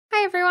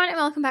and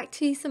welcome back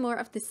to some more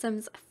of The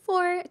Sims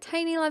 4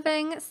 Tiny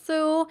Living.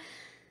 So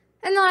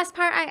in the last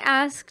part I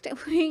asked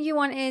who you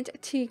wanted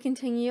to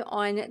continue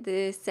on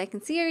the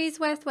second series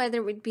with, whether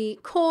it would be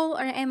Cole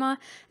or Emma,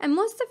 and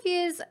most of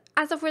you,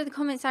 as of where the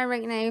comments are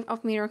right now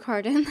of me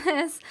recording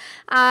this,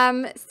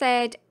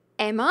 said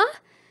Emma,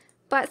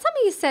 but some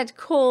of you said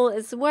Cole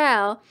as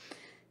well.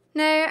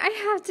 Now I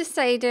have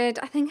decided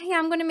I think I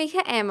am going to make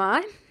it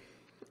Emma,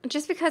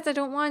 just because I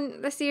don't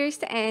want the series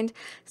to end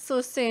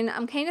so soon.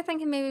 I'm kind of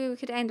thinking maybe we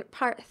could end at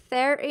part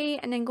 30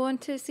 and then go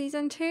into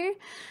season 2.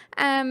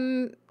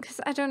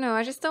 Because I don't know,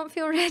 I just don't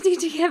feel ready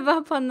to give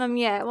up on them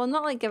yet. Well,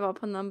 not like give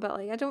up on them, but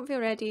like I don't feel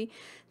ready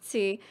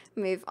to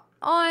move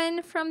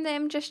on from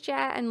them just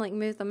yet and like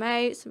move them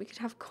out so we could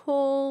have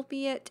Cole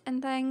be it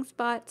and things.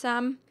 But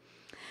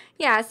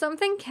yeah, so I'm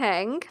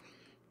thinking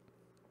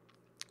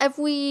if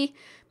we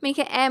make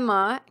it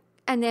Emma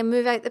and then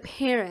move out the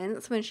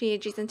parents when she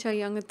ages into a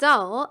young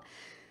adult,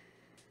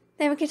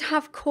 then we could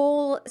have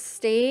Cole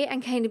stay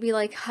and kind of be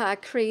like a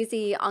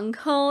crazy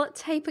uncle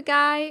type of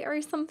guy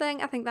or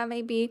something. I think that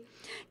might be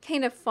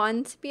kind of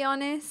fun, to be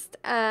honest.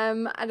 I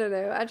don't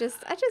know. I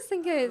just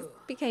think it would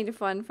be kind of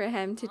fun for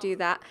him to do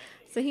that.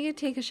 So he could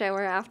take a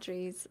shower after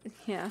he's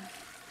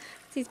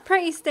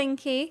pretty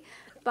stinky.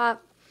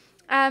 But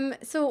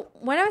so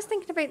when I was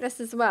thinking about this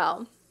as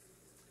well,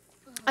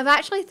 I've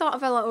actually thought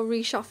of a little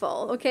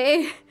reshuffle,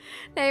 okay?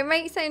 Now, it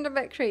might sound a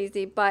bit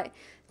crazy, but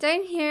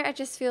down here, I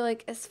just feel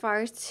like it's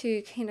far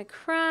too kind of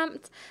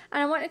cramped.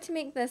 And I wanted to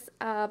make this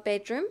a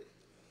bedroom.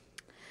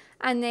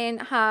 And then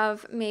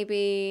have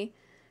maybe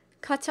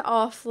cut it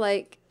off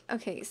like,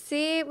 okay,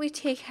 say we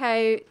take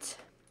out...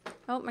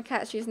 Oh, my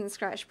cat's using the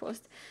scratch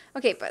post.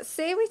 Okay, but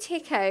say we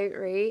take out,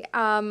 right,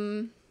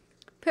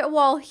 put a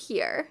wall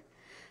here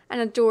and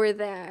a door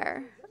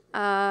there.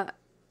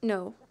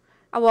 No,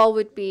 a wall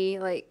would be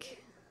like...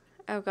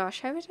 Oh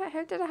gosh, how did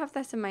I have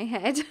this in my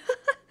head?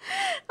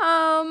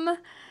 Oh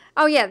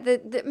yeah,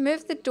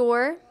 move the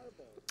door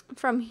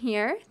from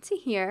here to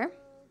here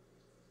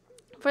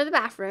for the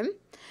bathroom.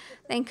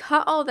 Then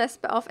cut all this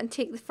bit off and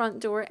take the front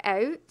door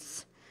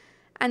out.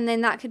 And then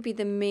that could be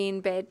the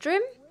main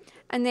bedroom.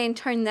 And then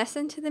turn this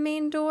into the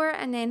main door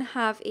and then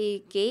have a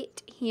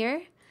gate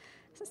here.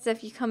 So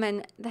if you come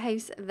in the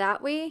house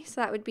that way,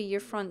 so that would be your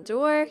front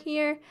door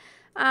here.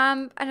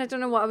 And I don't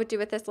know what I would do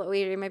with this little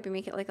area. Maybe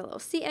make it like a little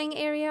seating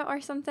area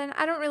or something.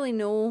 I don't really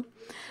know.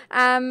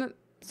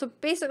 So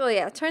basically,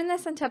 yeah, turn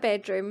this into a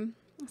bedroom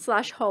 /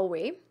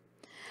 hallway.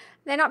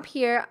 Then up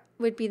here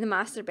would be the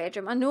master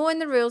bedroom. I know in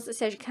the rules it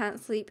says you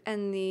can't sleep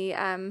in the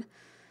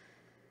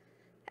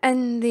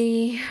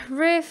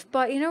roof,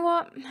 but you know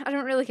what? I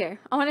don't really care.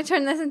 I want to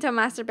turn this into a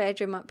master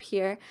bedroom up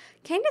here.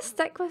 Kind of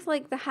stick with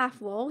like the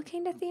half wall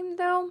kind of theme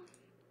though.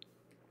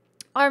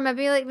 Or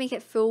maybe like make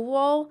it full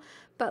wall,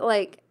 but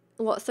like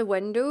lots of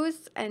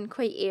windows and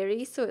quite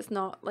airy, so it's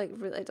not like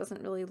really, it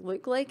doesn't really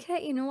look like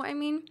it, you know what I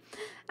mean?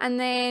 And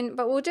then,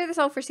 but we'll do this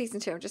all for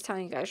season 2, I'm just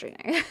telling you guys right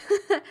now.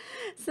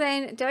 So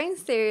then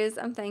downstairs,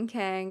 I'm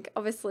thinking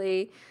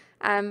obviously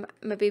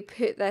maybe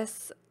put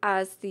this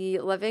as the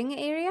living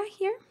area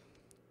here,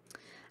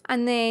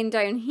 and then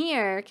down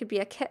here could be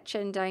a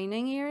kitchen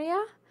dining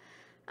area,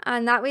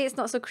 and that way it's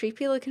not so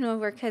creepy looking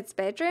over kids'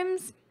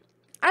 bedrooms.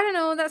 I don't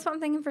know, that's what I'm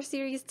thinking for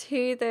series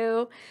 2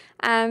 though.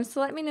 So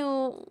let me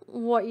know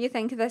what you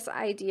think of this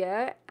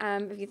idea.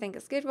 If you think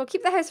it's good. We'll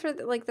keep the house for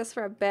like this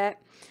for a bit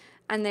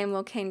and then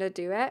we'll kind of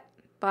do it.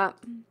 But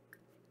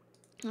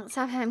let's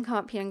have him come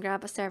up here and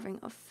grab a serving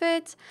of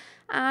food.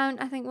 And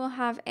I think we'll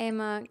have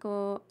Emma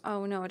go...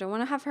 Oh no, I don't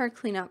want to have her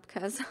clean up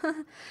because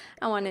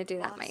I want to do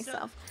that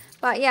myself.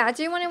 But yeah, I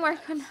do want to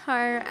work on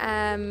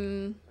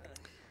her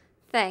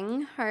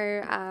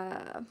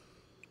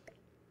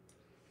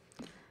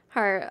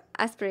her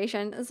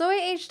aspiration.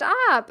 Zoe aged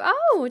up.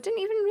 Oh, didn't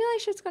even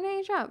realize she was going to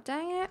age up.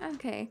 Dang it.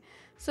 Okay.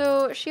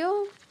 So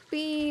she'll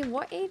be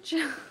what age?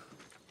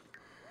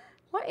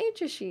 What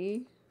age is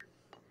she?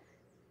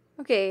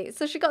 Okay,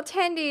 so she got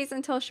 10 days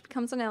until she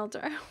becomes an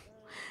elder.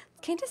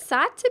 It's kind of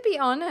sad, to be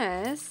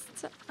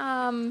honest.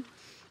 I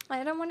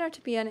don't want her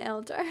to be an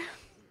elder.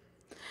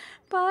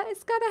 But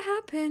it's gotta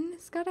happen.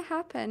 It's gotta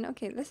happen.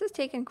 Okay, this has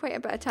taken quite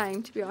a bit of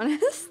time, to be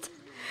honest.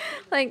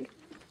 Like...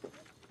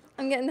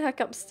 I'm getting the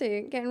hiccups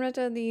too. Getting rid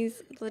of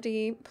these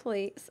bloody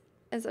plates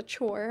is a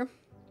chore.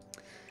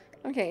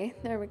 Okay,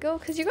 there we go.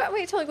 Because you got to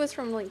wait till it goes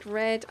from like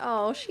red.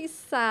 Oh, she's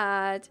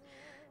sad.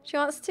 She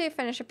wants to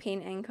finish a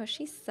painting because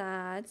she's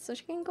sad. So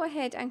she can go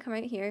ahead and come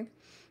out here.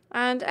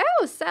 And,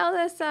 oh, sell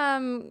this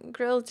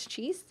grilled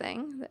cheese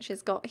thing that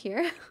she's got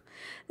here.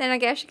 Then I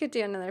guess she could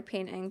do another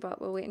painting,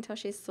 but we'll wait until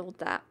she's sold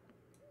that.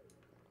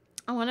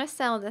 I want to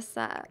sell this,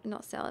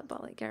 not sell it,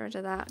 but like get rid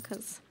of that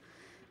because...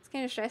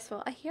 kind of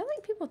stressful. I hear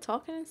like people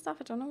talking and stuff.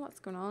 I don't know what's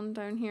going on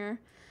down here,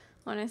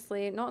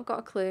 honestly, not got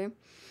a clue.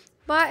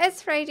 But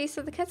it's Friday,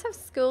 so the kids have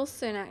school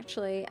soon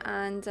actually,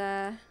 and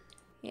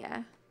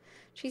yeah,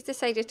 she's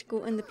decided to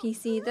go on the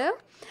PC though.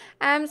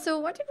 So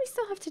what did we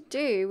still have to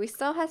do? We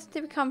still have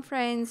to become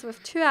friends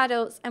with 2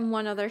 adults and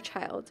 1 other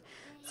child,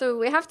 so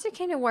we have to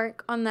kind of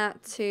work on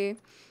that too.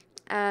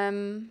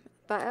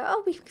 but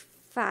it'll be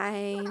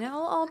fine.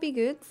 It'll all be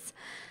good.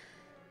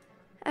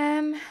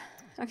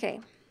 Okay.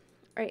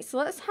 Right, so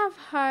let's have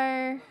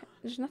her...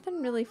 There's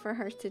nothing really for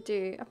her to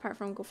do apart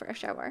from go for a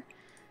shower.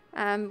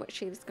 Which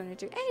she was going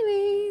to do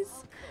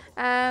anyways.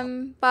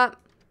 But...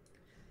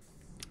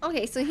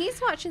 Okay, so he's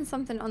watching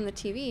something on the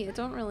TV. I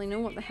don't really know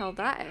what the hell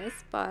that is,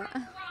 but...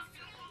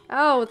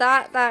 Oh,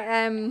 that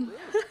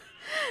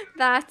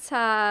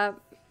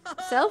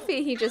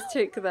selfie he just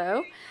took,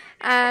 though.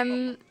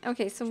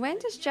 Okay, so when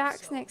does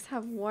Jax next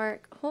have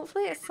work?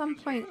 Hopefully at some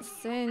point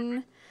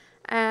soon.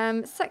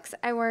 6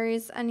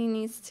 hours, and he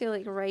needs to,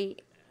 like,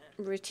 write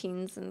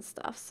routines and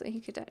stuff, so he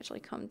could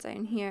actually come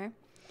down here.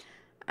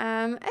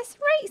 It's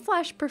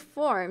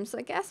write/perform, so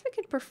I guess we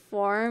could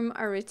perform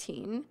a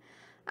routine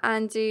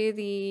and do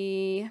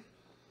the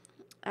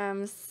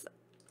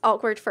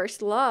awkward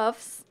first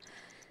loves,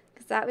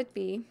 because that would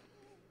be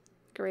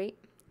great.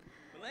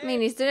 I mean,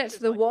 he's doing it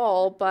to the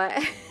wall, but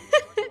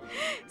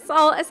it's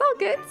all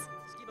good.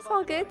 It's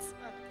all good.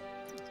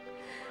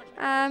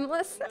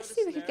 Let's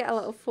see if we could get a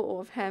little photo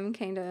of him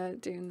kind of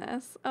doing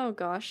this. Oh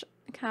gosh,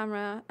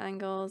 camera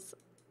angles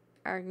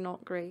are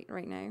not great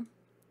right now.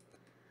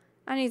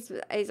 And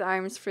his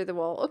arms through the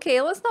wall. Okay,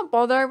 let's not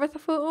bother with a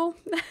photo.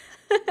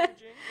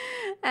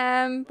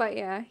 But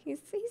yeah,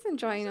 he's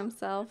enjoying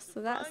himself,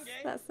 so that's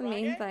the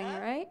main thing,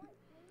 right?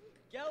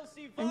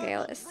 Okay,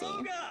 let's see.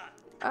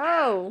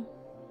 Oh.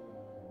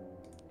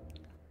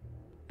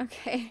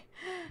 Okay.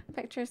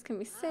 Pictures can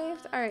be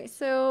saved. Alright,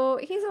 so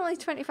he's only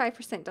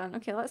 25% done.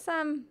 Okay, let's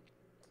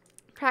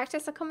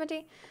practice a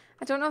comedy.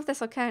 I don't know if this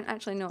will count.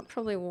 Actually, no, it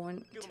probably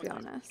won't, to be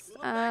honest.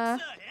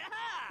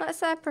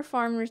 Let's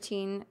perform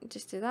routine.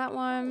 Just do that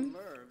one.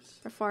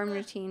 Perform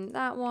routine,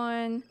 that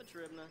one.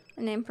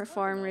 And then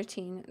perform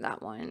routine,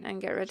 that one. And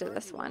get rid of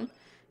this one.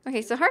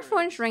 Okay, so her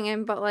phone's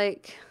ringing, but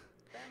like...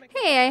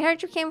 Hey, I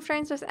heard you became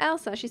friends with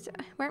Elsa.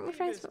 Weren't we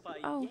friends with...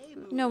 Oh,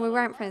 no, we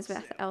weren't friends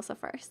with Elsa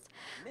first.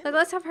 But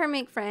let's have her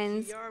make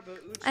friends.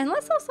 And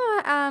let's also,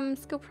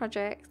 school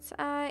project.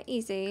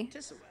 Easy.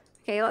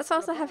 Okay, let's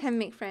also have him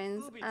make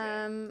friends.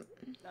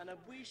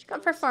 Got a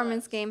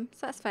performance game,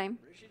 so that's fine.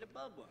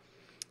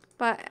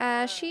 But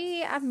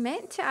I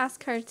meant to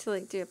ask her to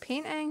like do a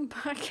painting,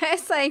 but I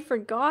guess I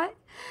forgot.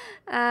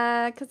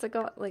 Because I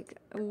got like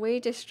way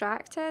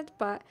distracted.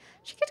 But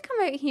she could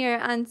come out here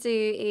and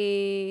do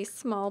a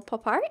small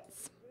pop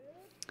arts.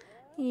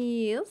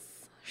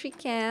 Yes, she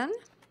can.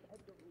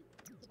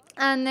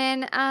 And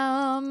then,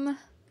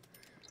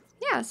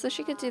 yeah, so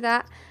she could do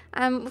that.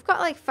 We've got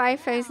like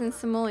 5,000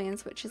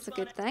 simoleons, which is a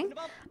good thing.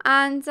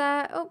 And,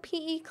 oh,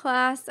 PE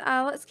class,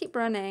 let's keep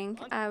running.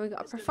 We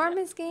got a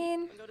performance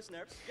gain.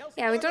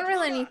 Yeah, we don't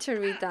really need to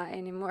read that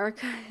anymore,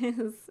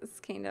 because it's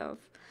kind of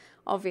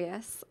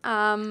obvious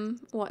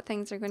what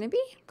things are going to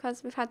be,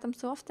 because we've had them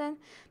so often.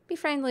 Be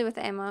friendly with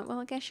Emma. Well,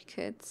 I guess you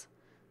could,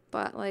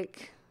 but,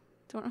 like,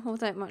 don't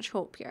hold out much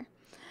hope here.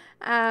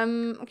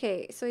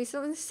 Okay, so he's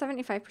only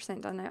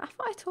 75% done now. I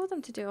thought I told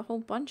him to do a whole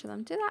bunch of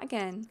them. Do that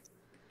again.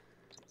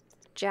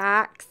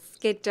 Jax,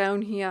 get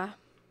down here.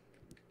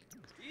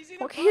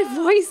 What kind of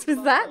voice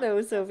was that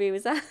though, Sophie?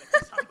 Was that?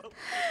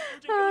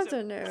 I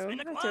don't know. I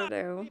don't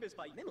know.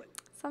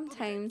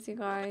 Sometimes, you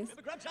guys.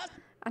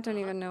 I don't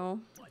even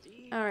know.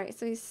 Alright,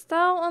 so he's still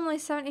only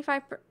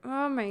 75%.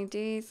 Oh my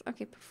days.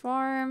 Okay,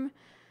 perform.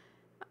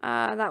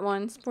 That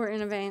one,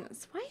 sporting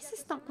events. Why is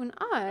this not going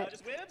up?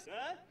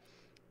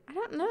 I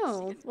don't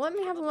know. Let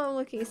me have a little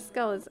look at his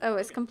skills. Oh,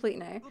 it's complete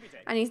now.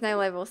 And he's now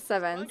level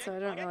 7, so I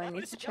don't really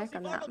need to check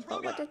on that.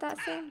 But what did that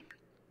say?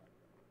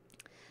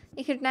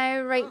 You could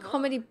now write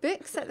comedy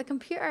books at the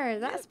computer.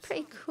 That's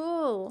pretty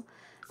cool.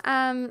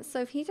 So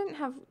if he didn't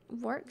have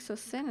work so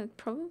soon, I'd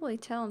probably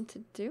tell him to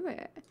do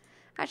it.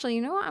 Actually,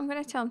 you know what? I'm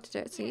going to tell him to do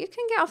it. So you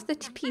can get off the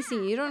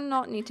PC. You do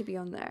not need to be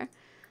on there.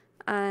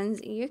 And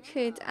you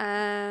could,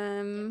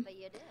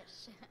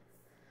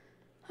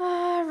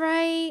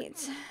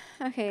 alright.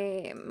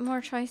 Okay, more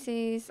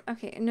choices.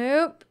 Okay,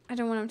 nope. I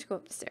don't want him to go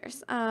up the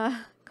stairs.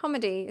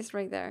 Comedy is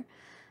right there.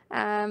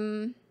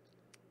 I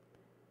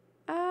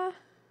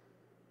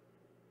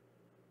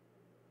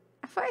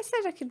thought I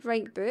said I could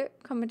write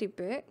comedy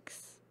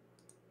books.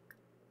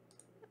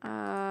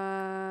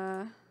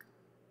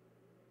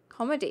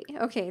 Comedy.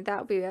 Okay,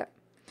 that'll be it.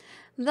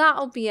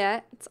 That'll be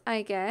it,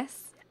 I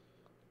guess.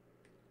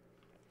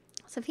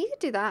 So if he could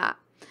do that.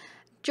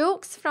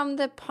 Jokes from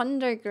the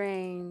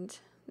Punderground.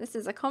 This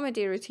is a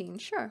comedy routine,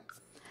 sure.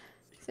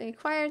 So he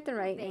acquired the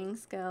writing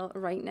skill. The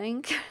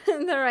writing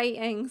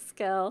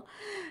skill.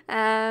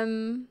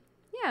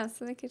 Yeah,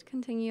 so they could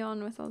continue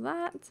on with all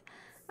that.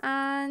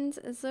 And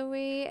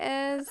Zoe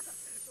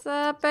is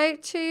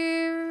about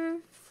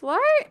to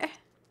flirt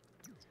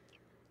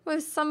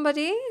with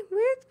somebody.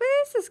 Where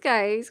is this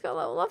guy? He's got a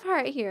little love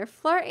heart here.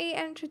 Flirty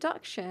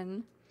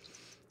introduction.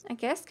 I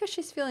guess because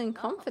she's feeling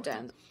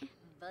confident.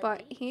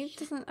 But he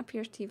doesn't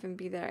appear to even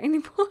be there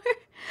anymore.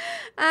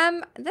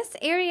 This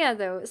area,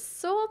 though, is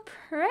so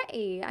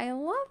pretty. I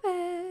love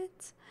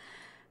it.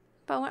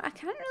 But I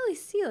can't really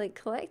see, like,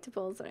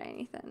 collectibles or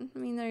anything. I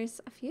mean,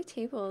 there's a few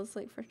tables,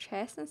 like, for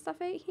chests and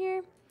stuff out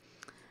here.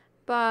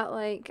 but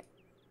like,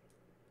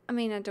 I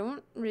mean, I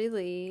don't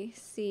really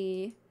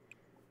see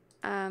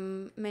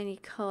many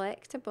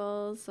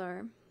collectibles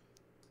or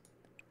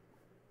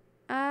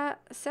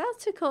sell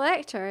to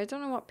collector. I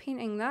don't know what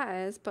painting that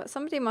is, but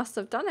somebody must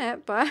have done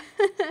it. But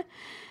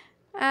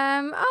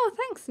oh,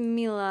 thanks,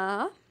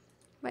 Mila.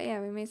 But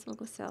yeah, we may as well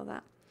go sell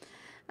that.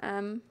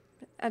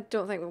 I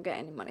don't think we'll get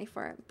any money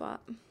for it, but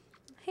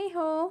hey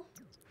ho.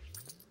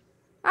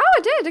 Oh,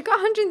 I did. I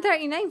got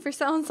 139 for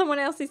selling someone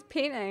else's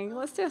painting.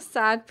 Let's do a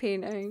sad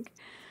painting.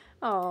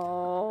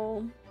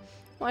 Oh,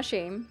 what a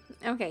shame.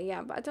 Okay,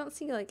 yeah, but I don't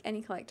see like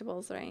any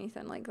collectibles or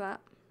anything like that.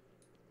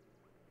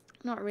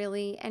 Not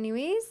really.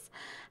 Anyways,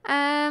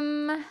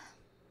 yeah.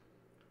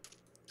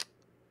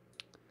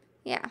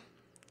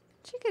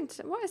 She could.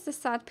 What is the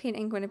sad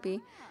painting going to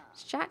be?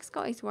 Jack's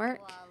got his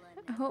work.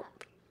 I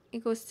hope he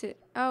goes to.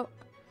 Oh.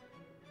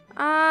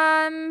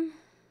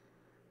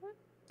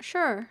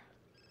 Sure.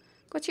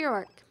 Go to your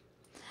work.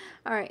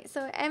 Alright,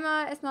 so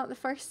Emma is not the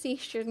first C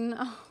student.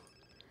 Oh.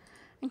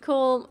 And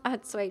Cole, I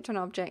had swiped an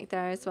object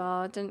there as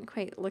well. I didn't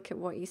quite look at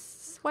what he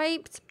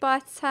swiped,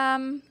 but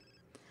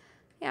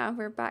yeah,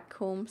 we're back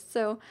home.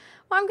 So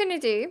what I'm going to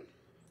do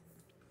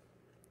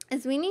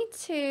is we need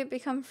to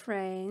become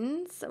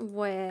friends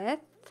with,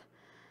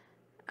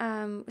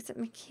 was it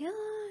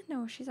Michaela?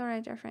 No, she's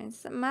already our friend.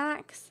 Is it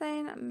Max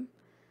then?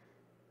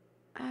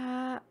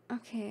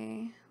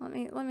 Okay,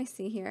 let me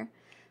see here.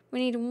 We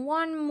need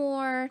one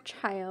more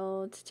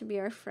child to be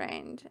our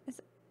friend.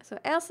 So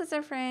Elsa's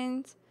our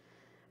friend.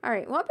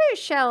 Alright, what about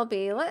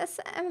Shelby? Let's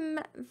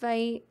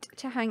invite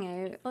to hang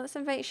out. Let's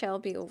invite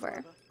Shelby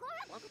over.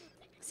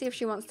 See if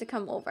she wants to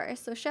come over.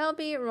 So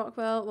Shelby,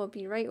 Rockwell will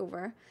be right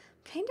over.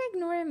 Kind of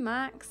ignoring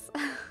Max.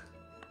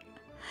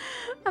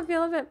 I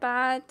feel a bit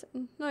bad.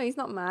 No, he's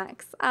not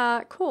Max.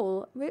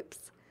 Cole.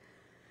 Whoops.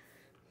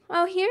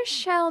 Oh, here's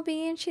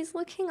Shelby, and she's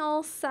looking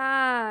all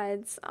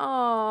sad.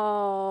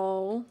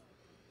 Oh,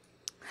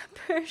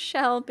 poor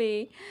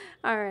Shelby.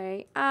 All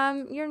right.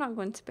 You're not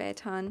going to bed,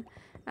 hon.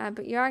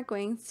 But you are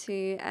going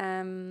to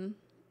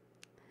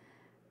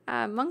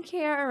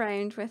monkey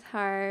around with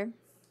her.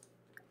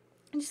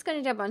 I'm just going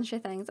to do a bunch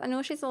of things. I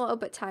know she's a little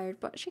bit tired,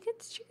 but she could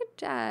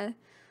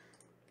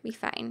be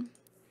fine.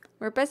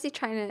 We're busy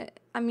trying to.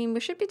 I mean, we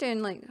should be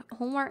doing like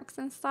homeworks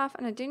and stuff,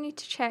 and I do need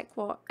to check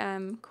what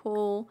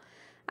Cole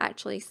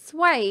actually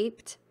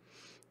swiped.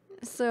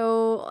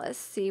 So let's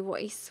see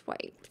what he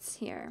swiped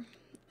here.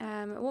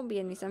 It won't be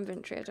in his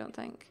inventory, I don't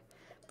think,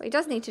 but he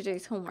does need to do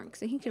his homework,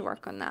 so he could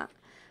work on that.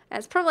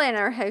 It's probably in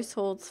our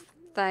household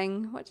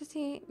thing. What does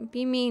he?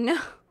 Be mean.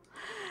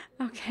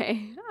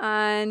 Okay,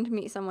 and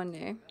meet someone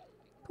new.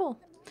 Cool.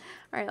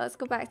 All right, let's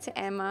go back to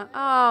Emma.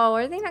 Oh,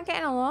 are they not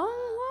getting along?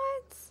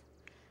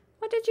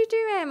 What did you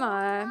do,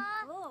 Emma?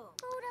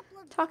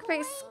 Talk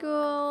about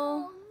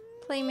school,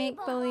 play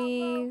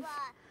make-believe,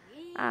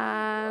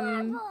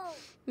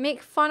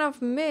 make fun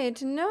of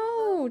mood.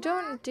 No,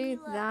 don't do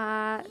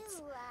that.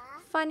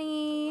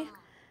 Funny,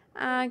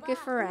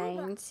 goof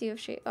around. See if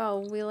she. Oh,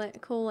 we let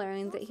Cole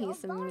learn that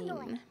he's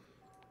mean.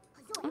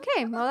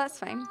 Okay, well that's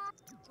fine.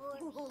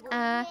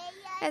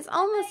 It's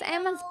almost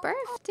Emma's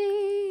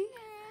birthday.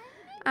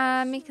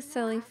 Make a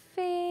silly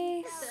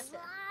face.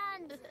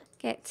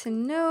 Get to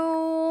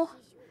know.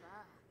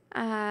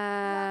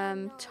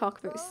 Talk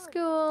about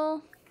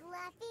school.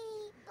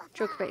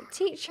 Joke about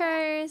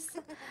teachers.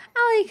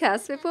 I like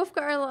us. We've both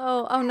got our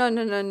little. Oh no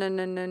no no no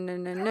no no no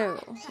no no!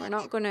 We're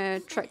not gonna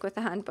trick with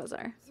the hand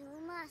buzzer.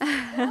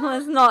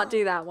 Let's not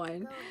do that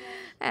one.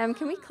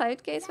 Can we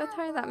cloud gaze with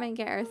her? That might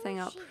get our thing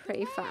up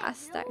pretty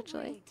fast,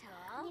 actually.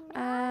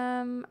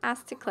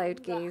 Ask to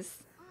cloud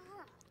gaze.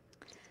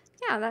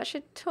 Yeah, that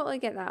should totally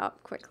get that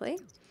up quickly.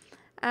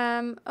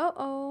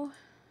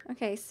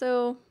 Okay,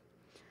 so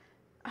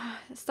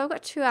still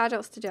got 2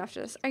 adults to do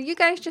after this. Are you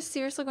guys just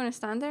seriously going to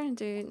stand there and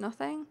do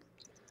nothing?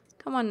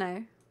 Come on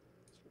now.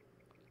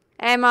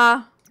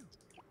 Emma!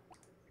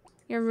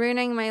 You're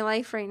ruining my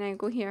life right now.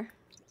 Go here.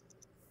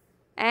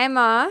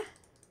 Emma!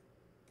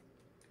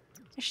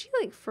 Is she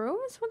like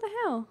froze? What the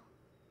hell?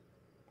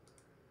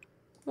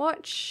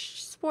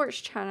 Watch sports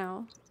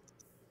channel.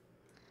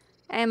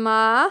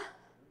 Emma!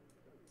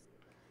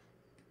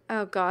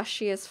 Oh gosh,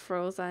 she is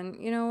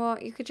frozen. You know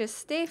what? You could just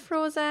stay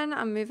frozen.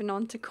 I'm moving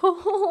on to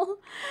Cole.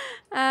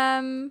 Oh,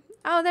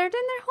 they're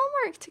doing their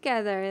homework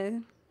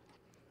together.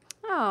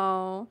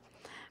 Oh.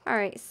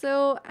 Alright,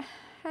 so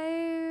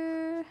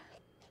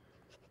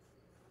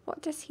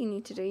what does he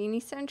need to do? You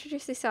need to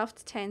introduce yourself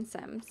to 10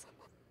 Sims.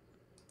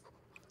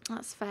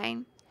 That's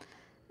fine.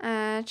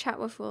 Chat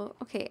with Will.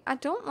 Okay, I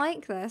don't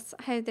like this,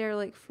 how they're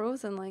like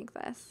frozen like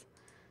this.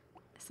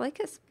 It's like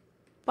it's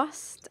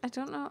bust. I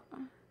don't know.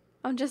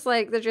 I'm just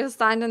like, they're just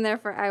standing there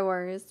for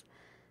hours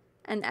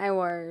and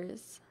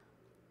hours.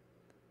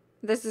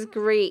 This is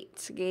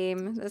great,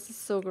 game. This is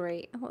so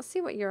great. Let's see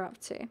what you're up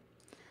to.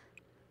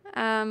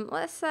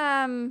 Let's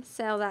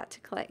sell that to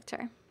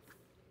collector.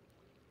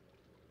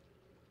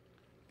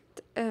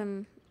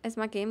 Is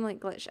my game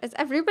like glitched? Is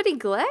everybody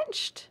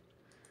glitched?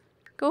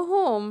 Go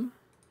home.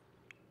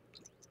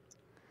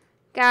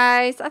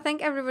 Guys, I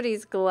think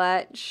everybody's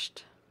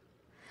glitched.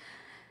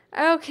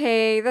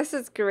 Okay, this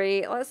is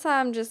great. Let's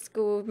just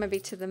go maybe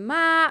to the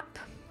map.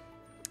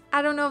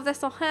 I don't know if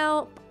this will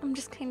help. I'm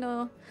just kind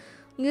of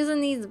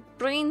using these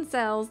brain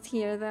cells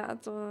here that I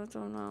don't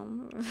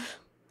know.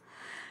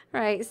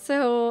 Right,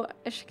 so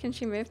can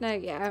she move now?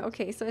 Yeah,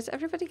 okay, so is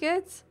everybody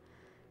good?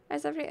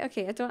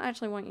 Okay, I don't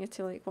actually want you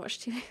to like watch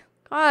TV.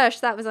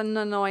 Gosh, that was an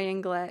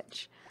annoying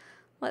glitch.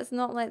 Let's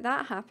not let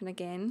that happen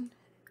again.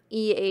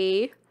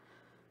 EA.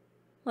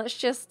 Let's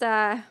just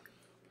can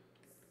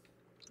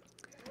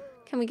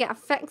we get a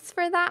fix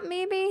for that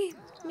maybe?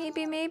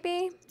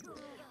 Maybe.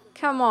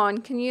 Come on,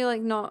 can you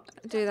like not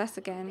do this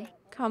again?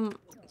 Come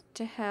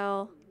to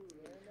hell.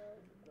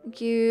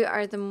 You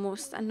are the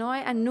most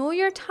annoying. I know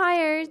you're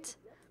tired,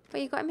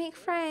 but you gotta make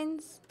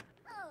friends.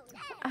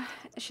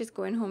 She's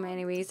going home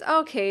anyways.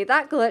 Okay,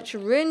 that glitch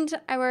ruined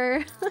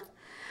our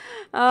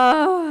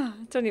oh,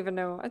 I don't even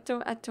know. I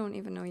don't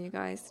even know, you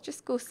guys.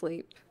 Just go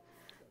sleep.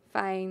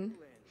 Fine.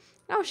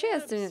 Oh, she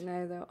is doing it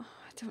now though. Oh,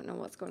 I don't know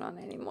what's going on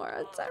anymore.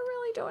 I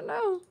really don't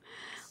know.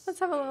 Let's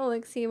have a little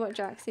look, see what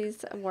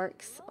Jaxie's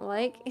works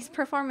like. His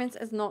performance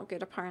is not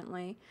good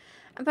apparently.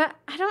 But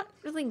I don't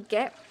really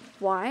get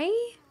why.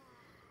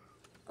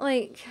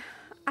 Like,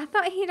 I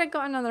thought he'd have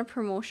got another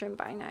promotion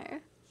by now.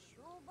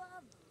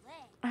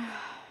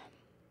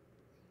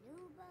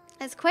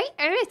 It's quite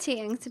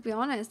irritating, to be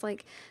honest,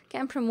 like,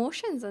 getting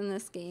promotions in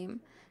this game.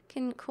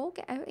 Can Cole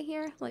get out of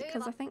here? Like,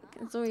 because I think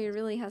Zoe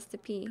really has to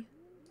pee.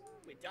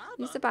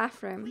 Use the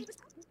bathroom.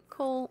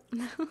 Cole.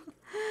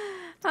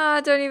 I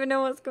don't even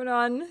know what's going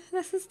on.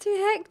 This is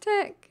too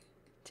hectic.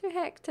 Too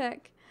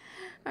hectic.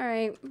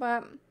 Alright,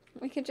 but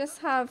we could just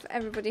have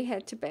everybody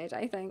head to bed,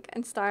 I think,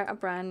 and start a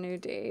brand new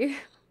day.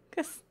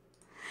 Because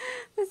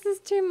this is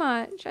too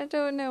much. I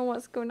don't know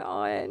what's going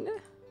on.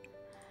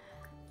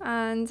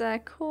 And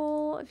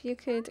Cole, if you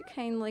could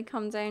kindly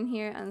come down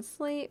here and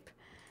sleep.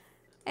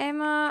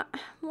 Emma,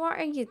 what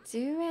are you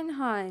doing,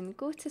 hon?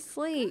 Go to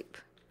sleep.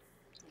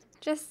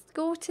 Just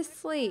go to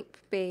sleep,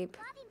 babe.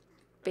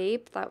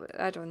 Babe?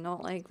 I do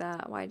not like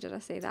that. Why did I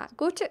say that?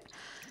 Go to...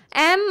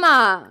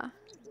 Emma!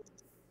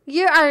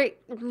 You are...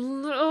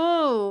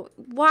 Oh,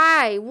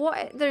 why?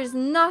 What? There's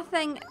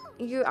nothing...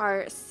 You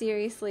are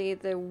seriously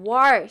the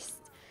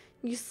worst.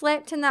 You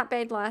slept in that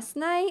bed last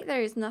night.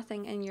 There is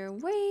nothing in your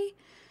way.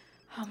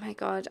 Oh my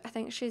god. I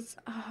think she's...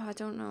 Oh, I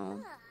don't know.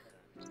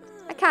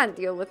 I can't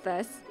deal with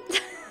this.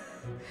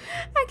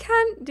 I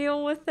can't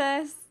deal with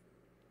this.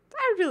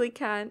 I really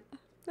can't.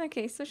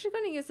 Okay, so she's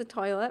going to use the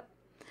toilet.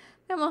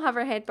 Then we'll have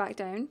her head back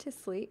down to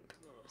sleep.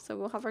 So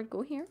we'll have her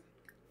go here.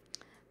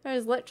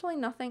 There's literally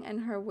nothing in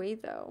her way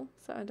though.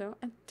 So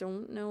I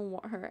don't know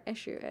what her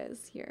issue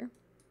is here.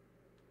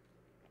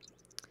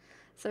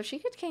 So if she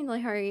could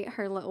kindly hurry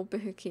her little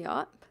bahookie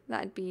up,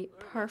 that'd be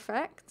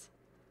perfect.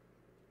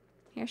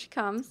 Here she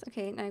comes.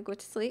 Okay, now go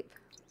to sleep.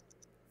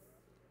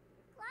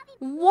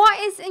 What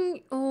is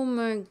in... Oh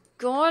my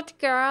god,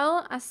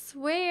 girl. I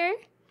swear.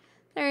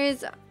 There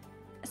is a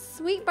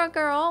sweet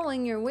bugger all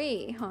in your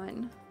way,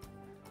 hon.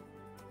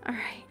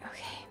 Alright,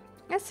 okay.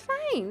 It's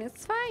fine.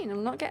 It's fine.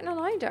 I'm not getting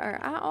annoyed at her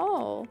at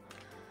all.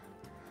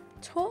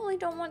 Totally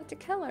don't want to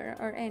kill her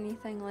or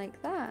anything like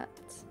that.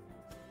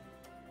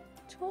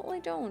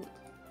 Totally don't.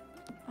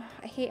 Oh,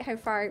 I hate how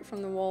far out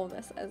from the wall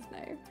this is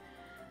now.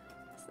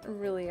 It's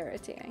really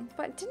irritating.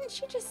 But didn't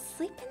she just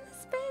sleep in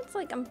this bed?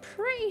 Like, I'm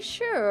pretty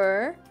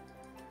sure...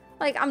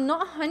 Like, I'm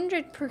not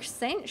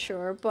 100%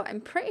 sure, but I'm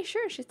pretty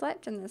sure she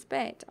slept in this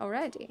bed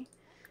already.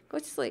 Go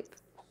to sleep.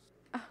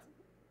 Oh.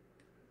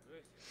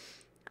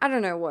 I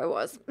don't know what it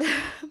was.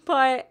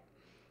 But,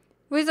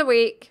 who's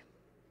awake?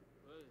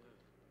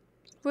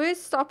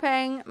 Who's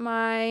stopping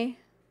my...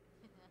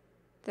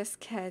 This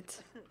kid.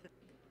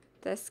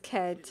 This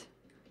kid.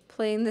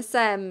 Playing The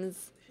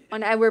Sims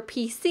on our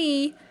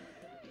PC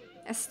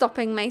is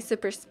stopping my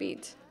super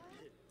speed.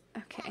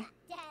 Okay.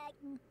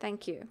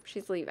 Thank you.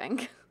 She's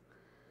leaving.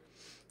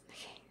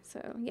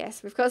 So,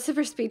 yes, we've got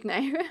super speed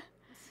now.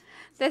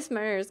 This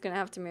mirror is going to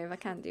have to move. I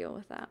can't deal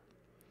with that.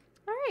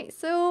 Alright,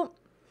 so...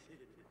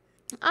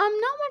 not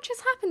much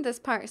has happened this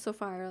part so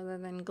far other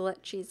than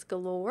glitches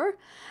galore.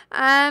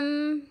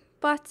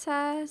 But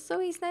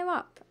Zoe's now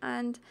up.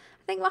 And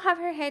I think we'll have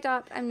her head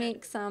up and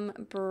make some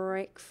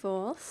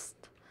breakfast.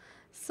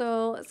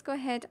 So, let's go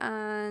ahead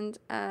and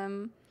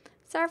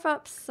serve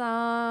up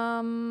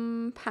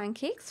some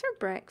pancakes for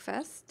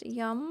breakfast.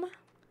 Yum.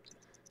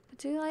 I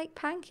do like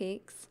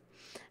pancakes.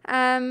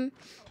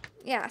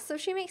 Yeah, so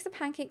she makes the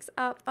pancakes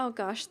up. Oh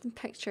gosh, the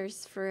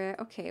pictures for it.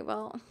 Okay,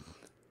 well,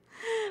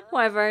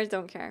 whatever,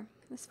 don't care.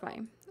 It's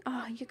fine.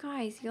 Oh, you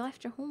guys, you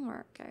left your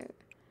homework out.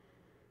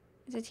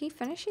 Did he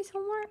finish his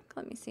homework?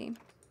 Let me see.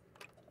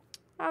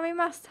 Oh, we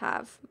must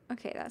have.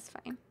 Okay, that's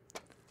fine.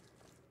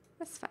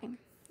 That's fine.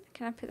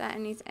 Can I put that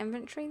in his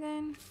inventory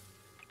then?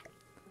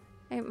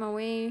 Out my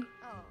way.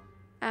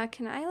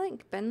 Can I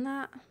like bin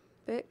that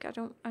book?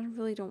 I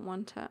really don't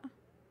want it.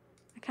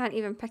 I can't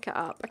even pick it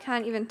up. I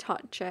can't even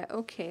touch it.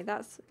 Okay,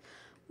 that's...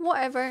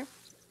 Whatever.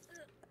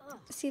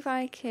 See if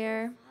I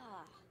care.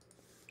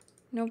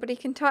 Nobody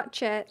can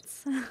touch it.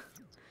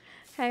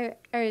 How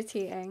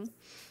irritating.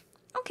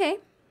 Okay.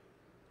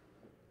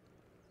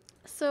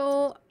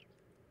 So,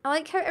 I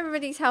like how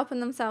everybody's helping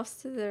themselves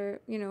to their,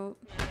 you know,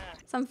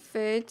 some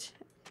food.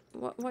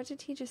 What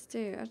did he just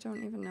do? I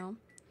don't even know.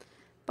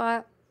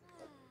 But,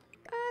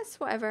 it's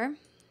whatever.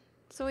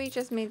 So he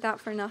just made that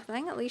for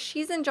nothing. At least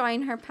she's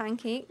enjoying her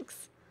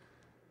pancakes.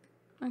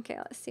 Okay,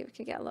 let's see if we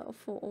can get a little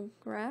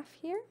photograph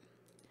here.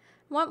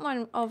 I want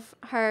one of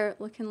her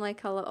looking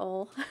like a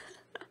little...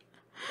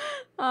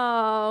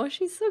 Oh,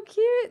 she's so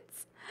cute.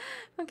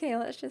 Okay,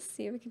 let's just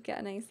see if we can get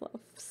a nice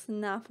little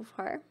snap of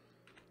her.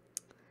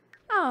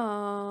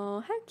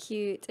 Oh, how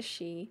cute is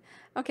she?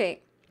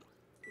 Okay.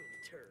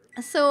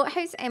 So,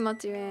 how's Emma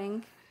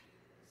doing?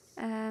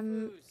 I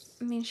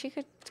mean, she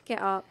could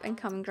get up and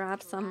come and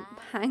grab some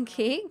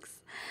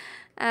pancakes.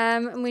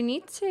 We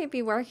need to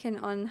be working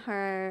on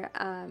her,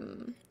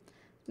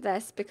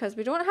 this, because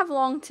we don't have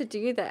long to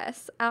do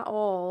this at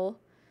all.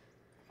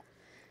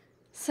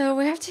 So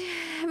we have to,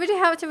 it would have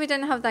helped if we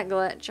didn't have that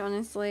glitch,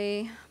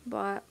 honestly.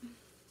 But,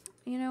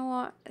 you know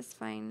what? It's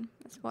fine.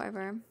 It's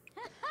whatever.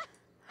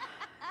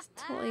 It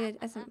totally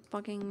isn't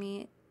bugging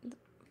me.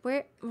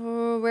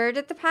 Where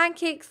did the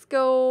pancakes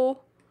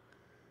go?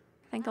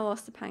 I think I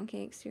lost the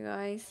pancakes, you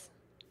guys.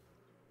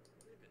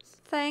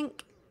 I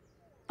think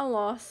I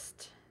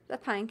lost the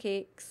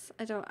pancakes.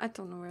 I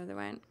don't know where they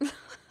went.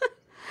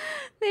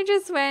 They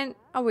just went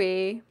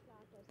away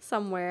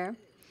somewhere.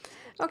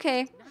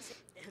 Okay.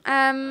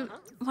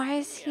 Why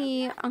is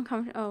he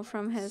uncomfortable? Oh,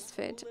 from his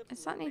food.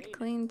 Does that need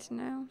cleaned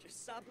now?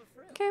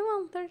 Okay,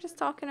 well, they're just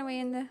talking away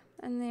in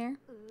there.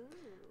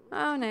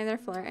 Oh, now they're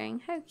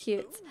flirting. How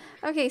cute.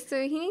 Okay,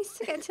 so he needs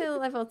to get to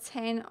level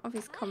 10 of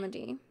his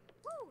comedy.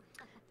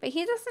 But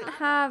he doesn't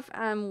have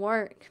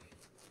work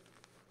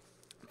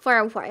for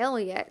a while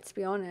yet, to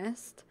be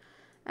honest.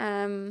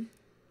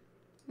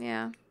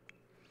 Yeah.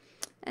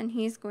 And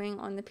he's going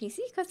on the PC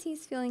because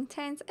he's feeling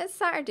tense. It's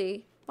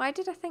Saturday. Why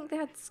did I think they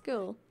had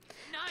school?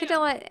 Could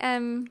have let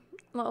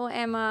little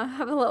Emma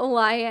have a little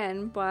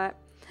lie-in, but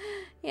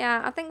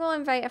yeah, I think we'll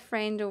invite a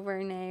friend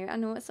over now. I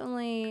know it's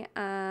only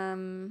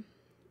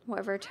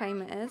whatever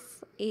time it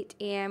is, 8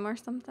 AM or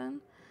something.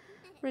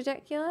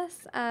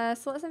 Ridiculous.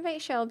 So let's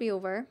invite Shelby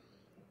over.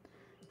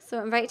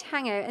 So invite to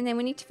hang out, and then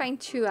we need to find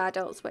 2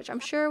 adults, which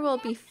I'm sure will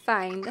be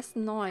fine. This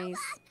noise.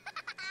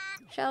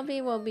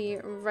 Shelby will be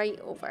right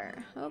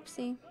over.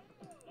 Oopsie.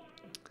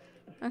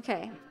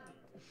 Okay.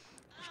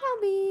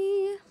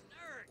 Shelby.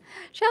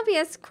 Shelby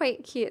is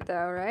quite cute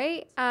though,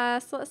 right?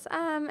 So let's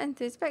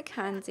enthuse about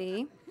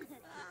candy.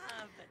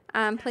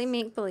 Play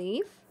make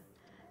believe.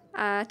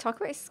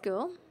 Talk about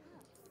school.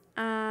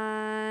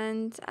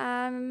 And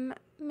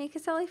make a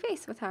silly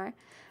face with her.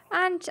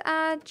 And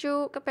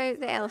joke about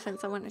the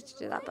elephants. I wanted to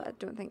do that, but I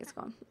don't think it's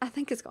gone. I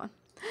think it's gone.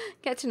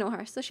 Get to know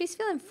her. So she's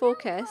feeling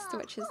focused,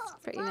 which is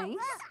pretty nice.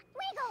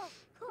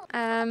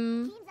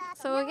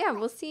 So yeah,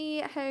 we'll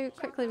see how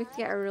quickly we can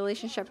get our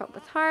relationship up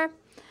with her.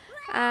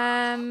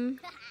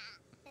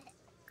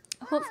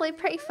 Hopefully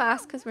pretty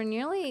fast because we're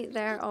nearly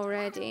there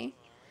already.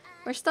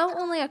 We're still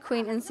only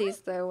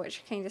acquaintances though,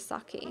 which kind of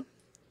sucky.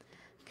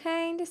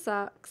 Kind of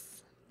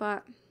sucks,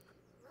 but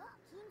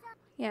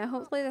yeah,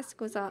 hopefully this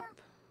goes up.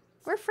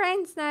 We're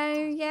friends now,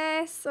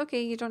 yes.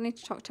 Okay, you don't need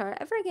to talk to her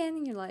ever again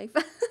in your life.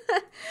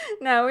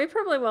 No, we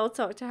probably will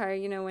talk to her,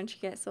 you know, when she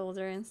gets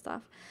older and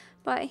stuff.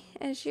 But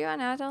is you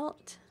an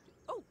adult?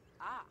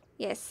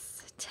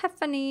 Yes,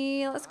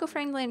 Tiffany. Let's go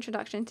friendly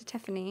introduction to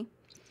Tiffany.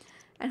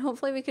 And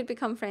hopefully we could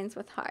become friends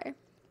with her.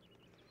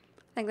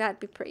 I think that'd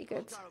be pretty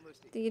good.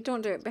 You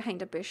don't do it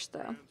behind a bush,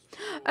 though.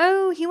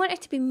 Oh, he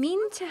wanted to be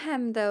mean to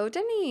him, though,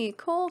 didn't he?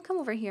 Cole, come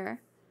over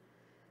here.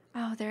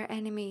 Oh, they're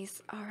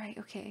enemies. All right,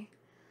 okay.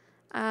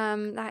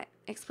 That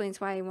explains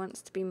why he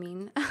wants to be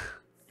mean.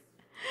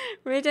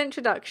 Rude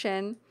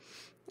introduction.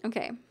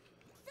 Okay.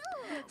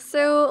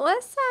 So,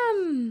 let's,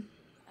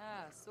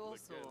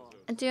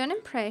 do an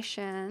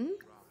impression.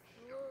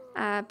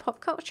 Pop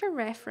culture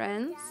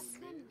reference.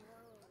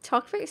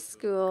 Talk about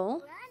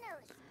school.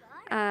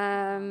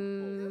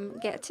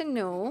 Get to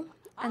know.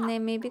 And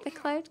then maybe the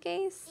cloud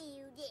gaze.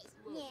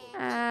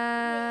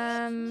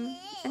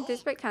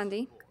 Enthuse about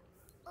candy.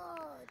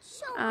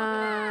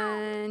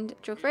 And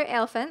joke about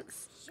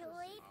elephants.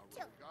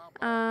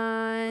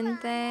 And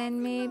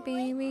then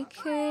maybe we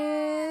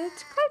could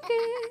cloud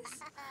gaze.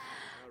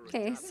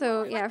 Okay,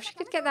 so yeah, if she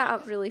could get that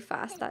up really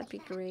fast, that'd be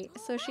great.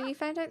 So she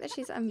found out that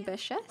she's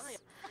ambitious.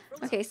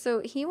 Okay, so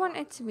he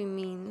wanted to be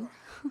mean.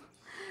 I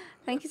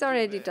think he's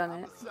already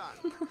done it.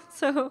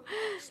 So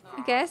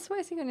I guess what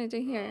is he going to do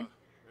here?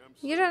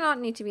 You do not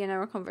need to be in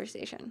our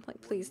conversation.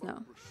 Like, please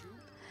no.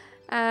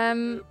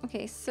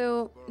 Okay,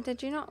 so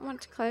did you not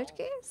want to cloud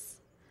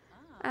gaze?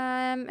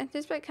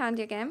 Enthuse about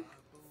candy again.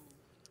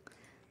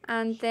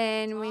 And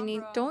then we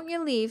need, don't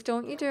you leave,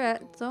 don't you do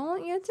it.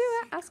 Don't you do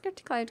it. Ask her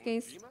to cloud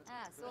gaze.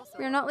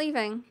 You're not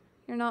leaving.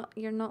 You're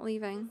not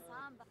leaving.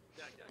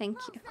 Thank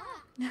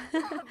you.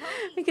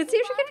 We could see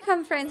if she could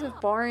become friends with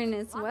Borin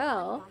as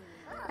well.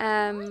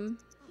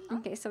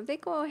 Okay, so they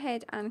go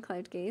ahead and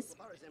cloud gaze.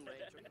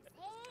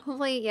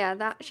 Hopefully, yeah,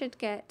 that should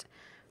get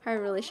her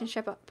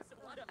relationship up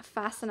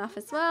fast enough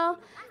as well.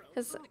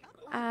 Because,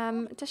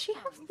 does she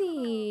have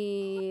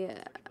the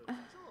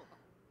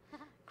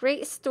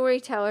great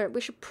storyteller?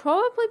 We should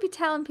probably be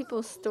telling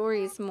people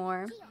stories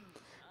more.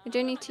 We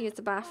do need to use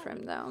the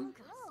bathroom though.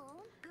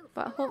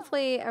 But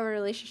hopefully our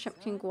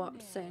relationship can go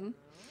up soon.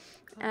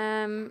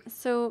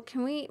 So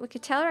can we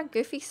could tell her a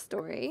goofy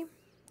story.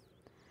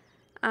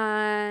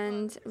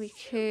 And we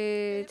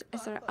could,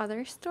 is there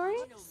other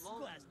stories?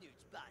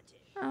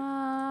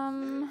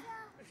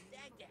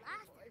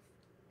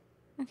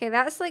 Okay,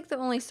 that's like the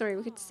only story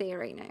we could say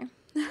right now.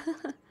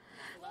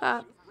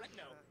 But,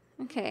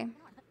 okay.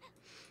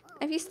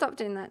 If you stop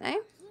doing that now,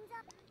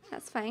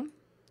 that's fine.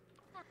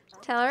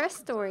 Tell her a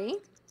story.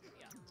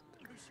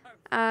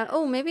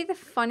 Oh, maybe the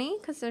funny,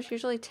 because there's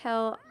usually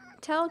tell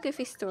a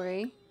goofy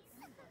story.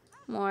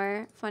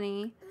 More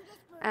funny.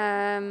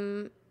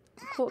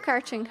 Quote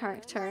cartoon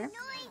character.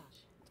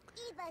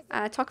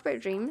 Talk about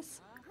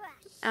dreams.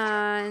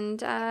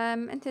 And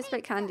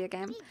anticipate candy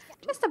again.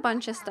 Just a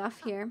bunch of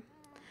stuff here.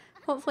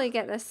 Hopefully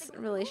get this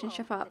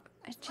relationship up.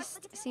 It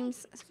just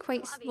seems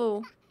quite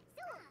slow.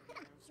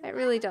 It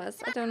really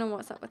does. I don't know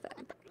what's up with it.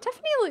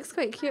 Tiffany looks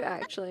quite cute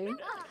actually.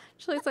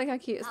 She looks like a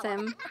cute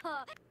sim.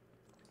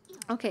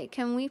 Okay,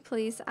 can we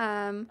please do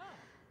an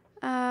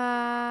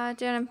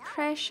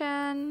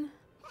impression?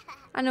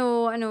 I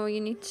know you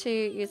need to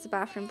use the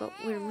bathroom, but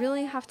we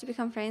really have to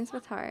become friends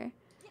with her.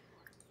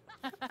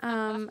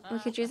 We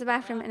could use the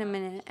bathroom in a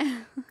minute.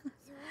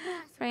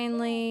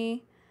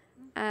 Friendly.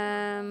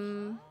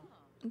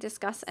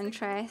 Discuss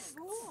interests.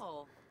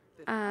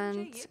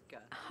 And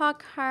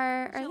hug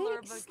her. Are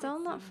they still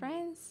not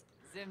friends?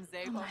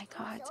 Oh my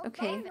god.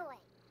 Okay.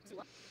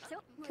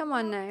 Come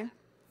on now.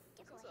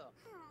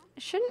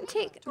 It shouldn't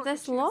take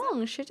this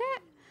long, should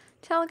it?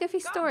 Tell a goofy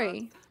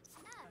story.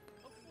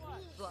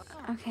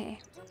 Okay.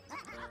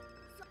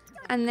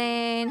 And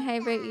then how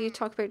about you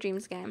talk about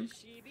dreams again?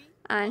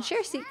 And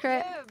share a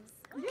secret.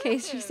 Okay,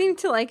 she seemed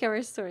to like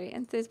our story.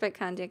 And there's about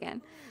candy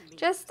again.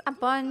 Just a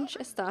bunch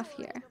of stuff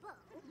here.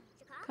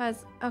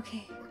 Because,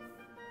 okay.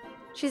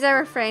 She's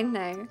our friend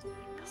now.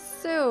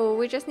 So,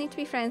 we just need to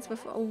be friends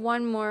with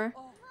one more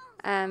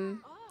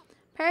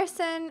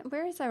person.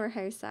 Where is our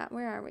house at?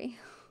 Where are we?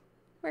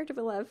 Where do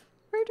we live?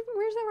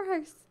 Where's our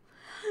house?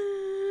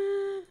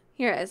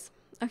 Here it is.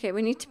 Okay,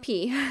 we need to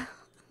pee.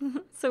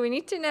 So we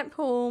need to nip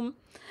home.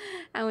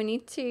 And we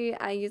need to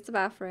use the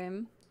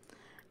bathroom.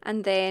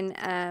 And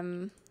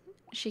then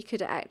she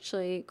could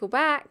actually go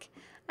back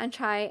and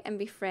try and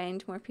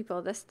befriend more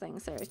people. This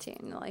thing's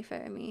irritating the life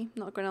out of me.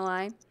 Not gonna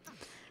lie.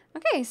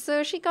 Okay,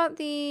 so she got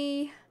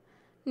the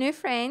new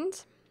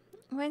friend.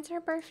 When's her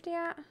birthday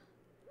at?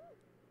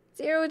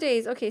 0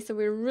 days. Okay, so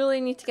we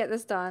really need to get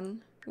this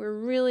done. We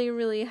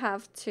really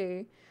have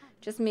to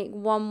just make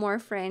one more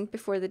friend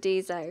before the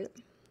day's out.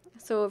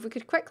 So if we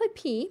could quickly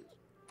pee,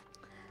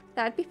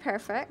 that'd be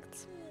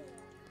perfect.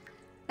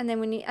 And then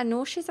we need, I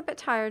know she's a bit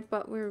tired,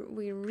 but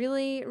we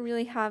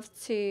really have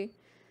to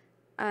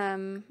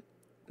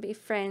be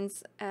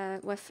friends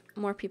with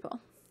more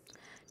people.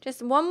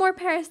 Just one more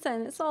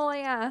person. It's all I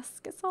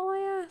ask. It's all I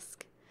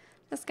ask.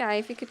 This guy,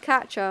 if you could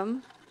catch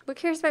him. Who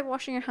cares about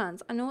washing your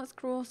hands? I know it's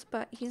gross,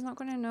 but he's not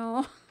going to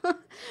know.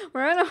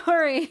 We're in a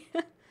hurry.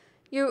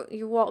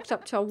 You walked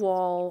up to a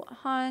wall.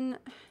 Hun.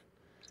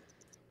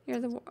 You're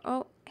the...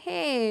 Oh,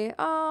 hey.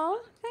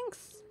 Oh,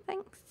 thanks.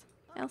 Thanks,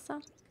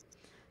 Elsa.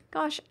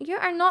 Gosh, you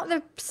are not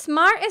the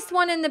smartest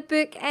one in the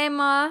book,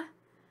 Emma.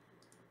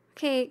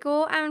 Okay,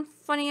 go and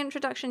funny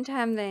introduction to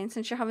him then,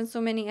 since you're having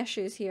so many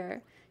issues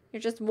here.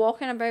 You're just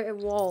walking about at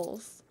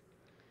walls.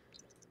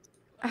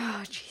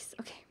 Oh, jeez.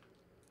 Okay.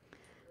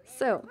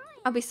 So,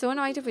 I'll be so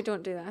annoyed if we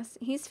don't do this.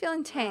 He's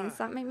feeling tense.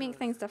 That might make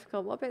things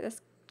difficult. What about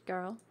this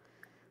girl?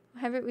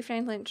 How about we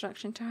friendly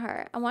introduction to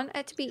her? I want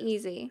it to be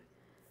easy.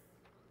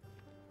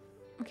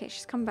 Okay,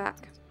 she's come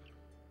back.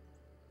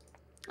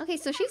 Okay,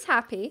 so she's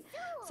happy.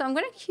 So I'm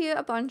going to cue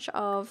a bunch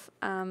of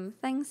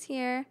things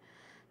here.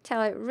 Tell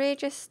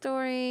outrageous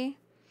story.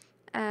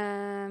 Do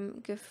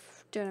an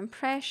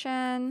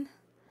impression.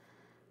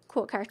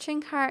 Quote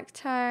cartoon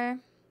character.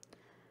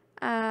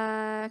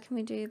 Can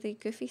we do the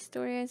goofy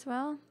story as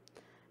well?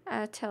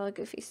 Tell a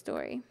goofy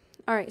story.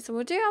 Alright, so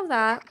we'll do all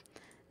that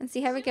and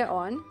see how we get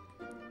on.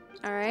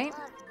 Alright.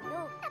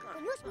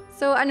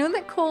 So I know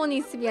that Cole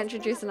needs to be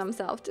introducing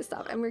himself to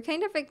stuff, and we're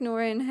kind of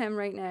ignoring him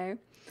right now.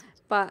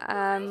 But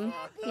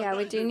yeah,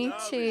 we do need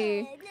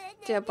to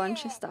do a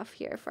bunch of stuff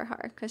here for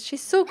her because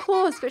she's so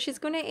close, but she's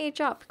going to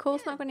age up.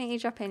 Cole's not going to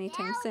age up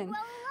anytime soon,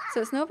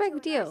 so it's no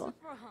big deal.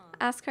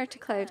 Ask her to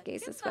cloud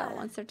gaze as well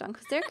once they're done,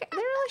 because their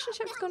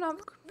relationship's going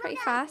up pretty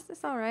fast.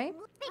 It's all right.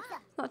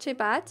 Not too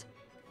bad.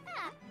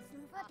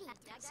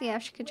 So yeah,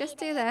 she could just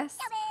do this.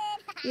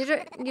 You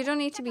don't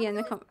need to be in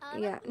the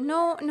yeah.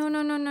 No.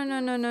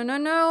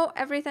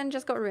 Everything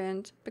just got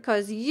ruined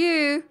because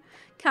you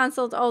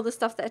cancelled all the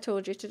stuff that I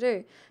told you to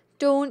do.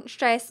 Don't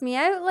stress me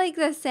out like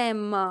this,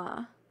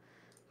 Emma.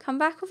 Come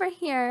back over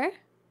here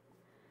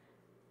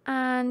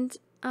and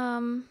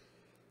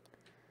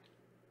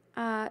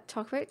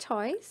talk about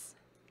toys.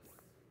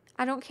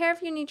 I don't care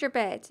if you need your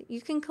bed.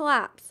 You can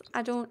collapse. I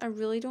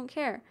really don't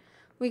care.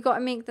 We got to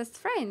make this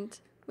friend.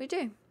 We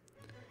do.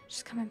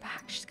 She's coming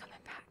back. She's coming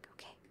back.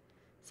 Okay.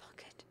 It's all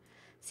good.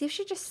 See if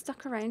she just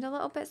stuck around a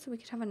little bit so we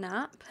could have a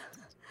nap.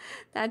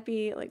 That'd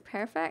be like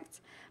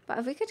perfect. But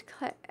if we could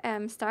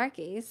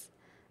stargaze,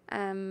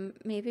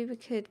 maybe we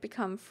could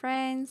become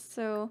friends.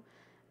 So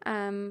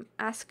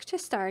ask to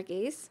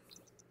stargaze.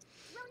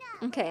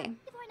 Okay.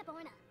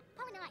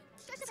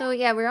 So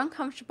yeah, we're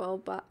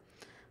uncomfortable, but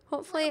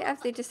hopefully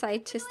if they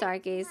decide to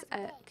stargaze,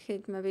 it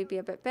could maybe be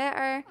a bit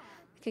better.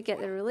 We could get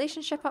the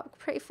relationship up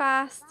pretty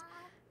fast.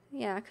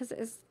 Yeah, because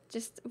it's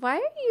just, why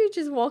are you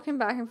just walking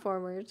back and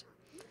forward?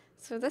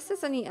 So this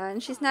is Anita,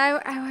 and she's now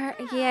our,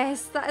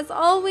 yes, that is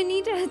all we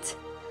needed.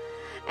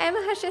 Emma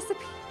has just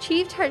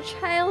achieved her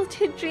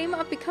childhood dream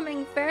of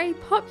becoming very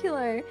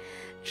popular.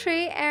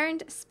 Trey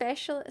earned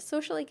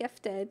socially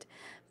gifted.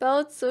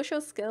 Build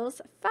social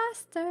skills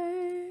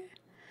faster.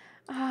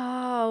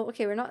 Oh,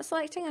 okay, we're not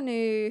selecting a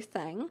new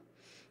thing.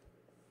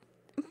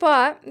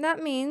 But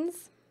that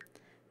means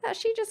that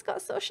she just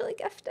got socially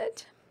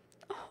gifted.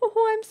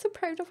 Oh, I'm so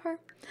proud of her.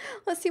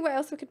 Let's see what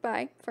else we could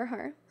buy for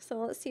her. So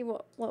let's see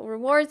what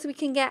rewards we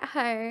can get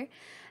her.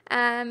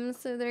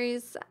 So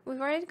we've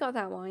already got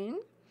that one.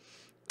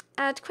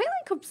 I'd quite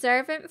like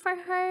observant for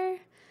her.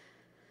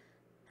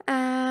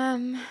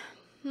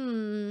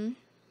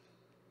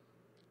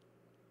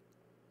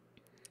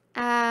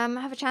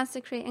 Have a chance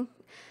to create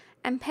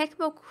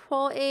impeccable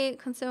quality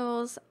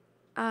consumables.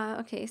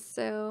 Okay,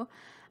 so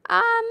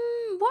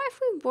what if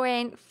we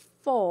went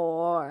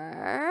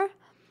for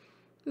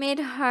made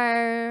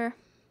her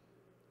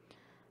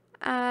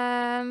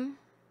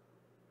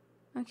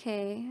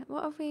okay,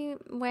 what if we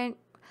went,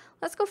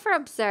 let's go for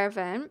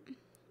observant.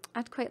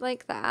 I'd quite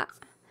like that.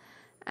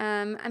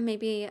 And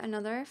maybe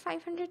another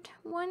 500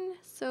 one.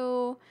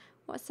 So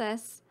what's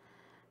this?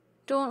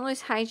 Don't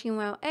lose hygiene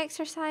while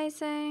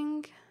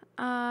exercising.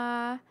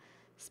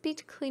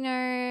 Speed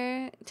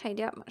cleaner,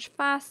 tidy up much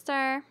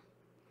faster.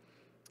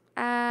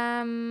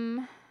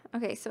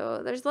 Okay,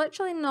 so there's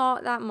literally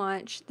not that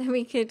much that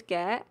we could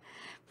get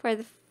for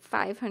the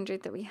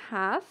 500 that we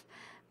have,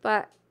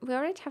 but we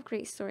already have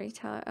great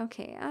storyteller.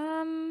 Okay,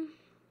 I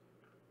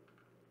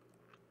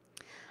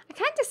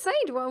can't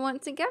decide what I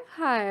want to give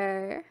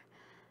her.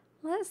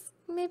 Let's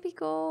maybe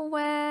go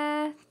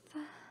with,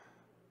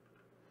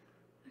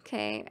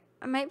 okay,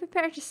 I might be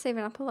better just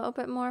saving up a little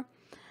bit more.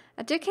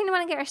 I do kind of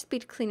want to get her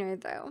speed cleaner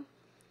though,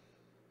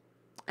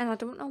 and I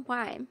don't know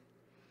why,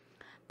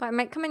 but it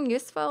might come in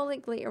useful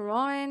like later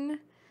on.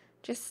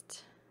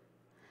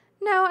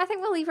 No, I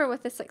think we'll leave her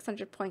with the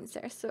 600 points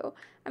there. So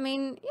I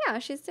mean, yeah,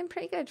 she's doing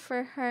pretty good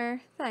for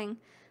her thing,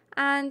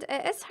 and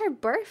it is her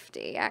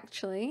birthday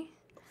actually.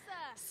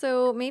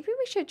 So maybe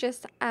we should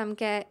just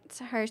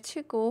get her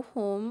to go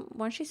home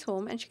once she's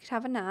home, and she could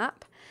have a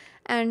nap,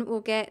 and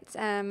we'll get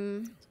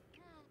okay,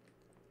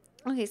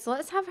 so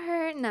let's have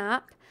her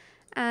nap.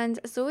 And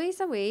Zoe's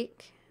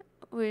awake.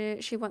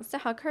 She wants to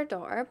hug her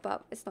daughter,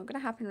 but it's not going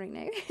to happen right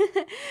now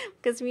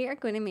because we are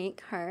going to make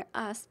her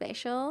a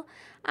special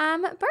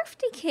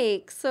birthday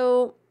cake.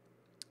 So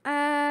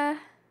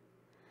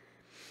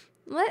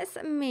let's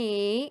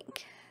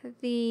make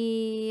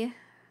the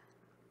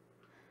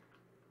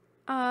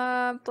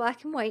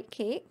black and white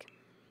cake,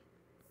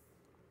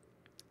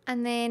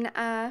 and then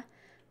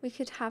we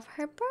could have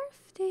her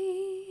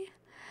birthday,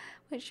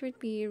 which would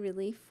be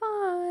really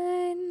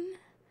fun.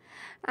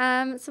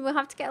 So we'll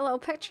have to get a little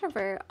picture of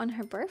her on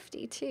her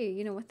birthday too,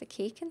 you know, with the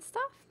cake and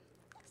stuff.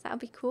 So that'll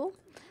be cool.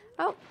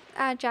 Oh,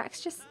 Jax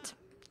just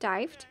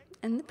dived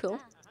in the pool.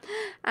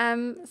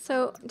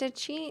 So did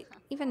she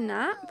even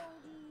nap?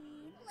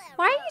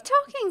 Why are you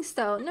talking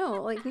still?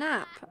 No, like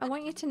nap. I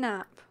want you to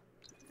nap.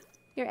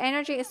 Your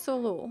energy is so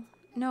low.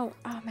 No,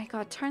 oh my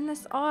god, turn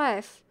this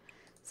off.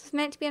 This is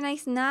meant to be a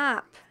nice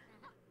nap.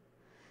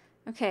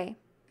 Okay.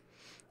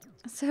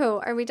 So,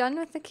 are we done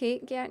with the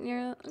cake? Yeah,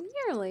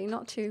 nearly.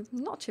 Not too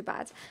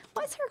bad.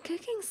 What's her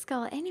cooking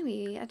skill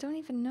anyway? I don't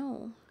even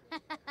know.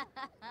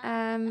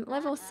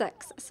 Level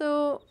 6.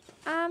 So,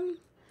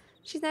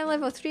 she's now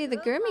level 3 of the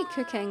gourmet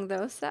cooking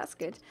though, so that's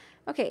good.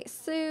 Okay,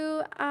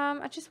 so, I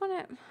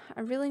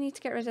really need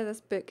to get rid of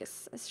this book.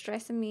 It's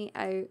stressing me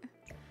out.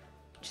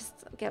 Just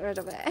get rid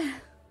of it.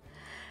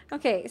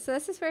 Okay, so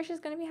this is where she's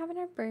going to be having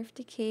her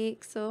birthday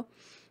cake. So,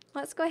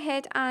 let's go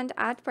ahead and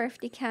add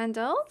birthday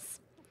candles.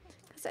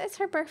 It's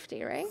her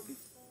birthday, right?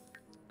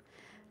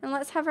 And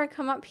let's have her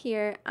come up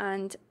here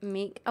and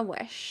make a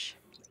wish.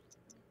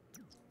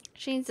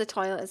 She needs a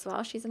toilet as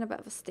well. She's in a bit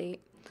of a state,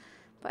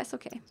 but it's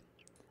okay.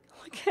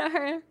 Look at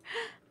her.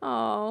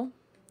 Oh.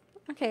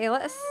 Okay,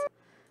 let's...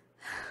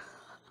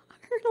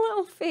 her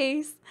little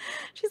face.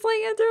 She's like,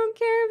 I don't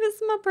care if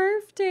it's my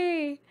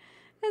birthday.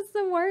 It's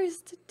the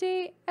worst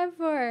day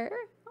ever.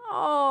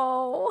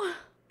 Oh.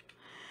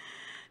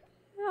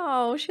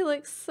 Oh, she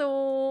looks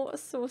so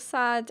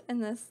sad in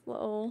this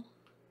little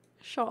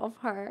shot of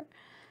her.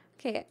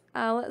 Okay,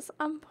 let's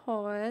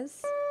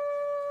unpause.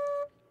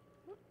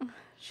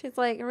 She's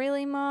like,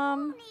 really,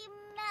 Mom?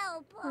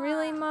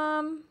 Really,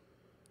 Mom?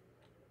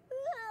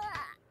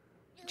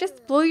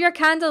 Just blow your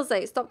candles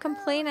out. Stop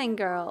complaining,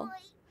 girl.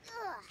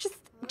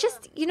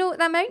 Just, you know,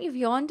 the amount you've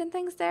yawned and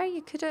things there,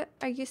 you could have,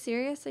 are you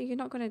serious? Are you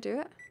not going to do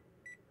it?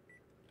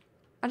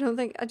 I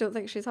don't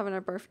think she's having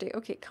her birthday.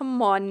 Okay, come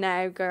on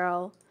now,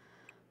 girl.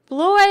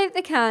 Blow out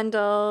the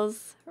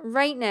candles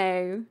right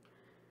now.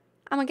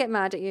 I'm gonna get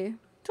mad at you.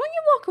 Don't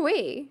you walk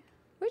away.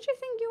 Where do you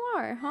think you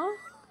are, huh?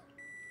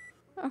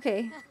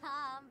 Okay.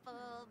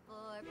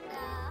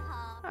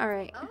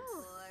 Alright.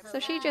 So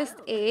she just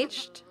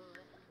aged.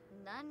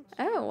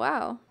 Oh,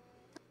 wow.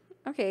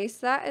 Okay,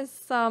 so that is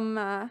some,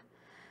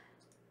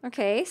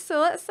 okay, so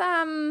let's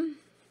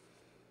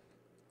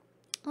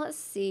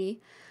see.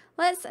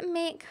 Let's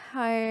make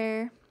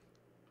her,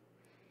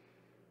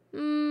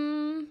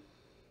 alright,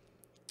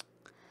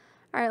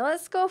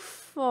 let's go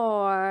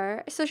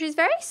for, so she's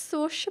very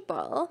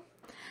sociable.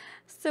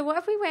 So what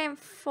if we went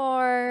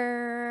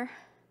for,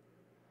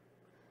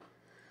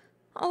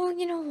 oh,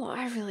 you know what,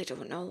 I really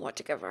don't know what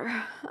to give her.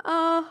 What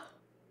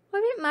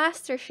about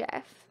Master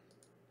Chef?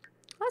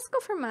 Let's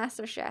go for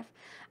Master Chef.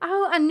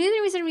 Oh, I knew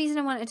there was a reason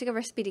I wanted to give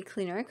her Speedy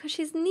Cleaner, because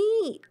she's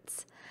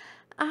neat.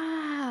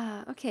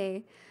 Ah,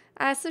 okay.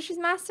 So she's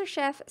Master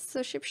Chef,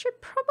 so she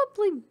should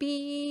probably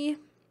be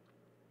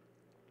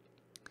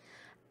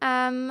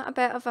a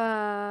bit of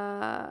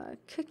a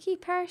cookie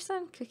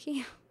person.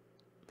 Cookie?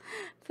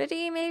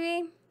 Foodie,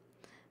 maybe?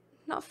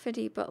 Not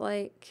foodie, but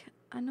like,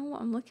 I know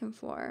what I'm looking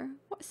for.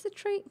 What's the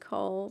trait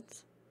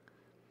called?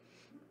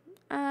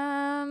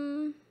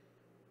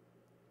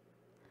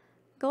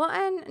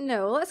 Glutton?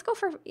 No, let's go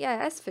for,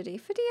 yeah, it's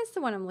foodie. Foodie is the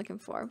one I'm looking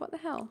for. What the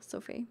hell,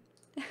 Sophie?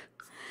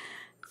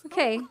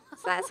 Okay,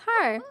 so that's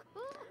her.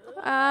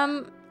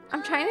 I'm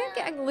trying to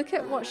get a look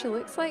at what she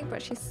looks like,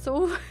 but she's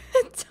so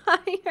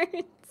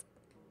tired.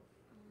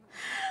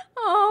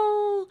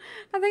 Oh,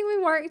 I think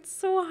we worked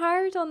so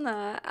hard on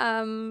that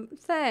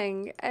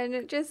thing, and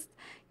it just,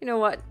 you know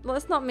what,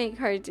 let's not make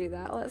her do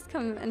that. Let's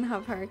come and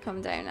have her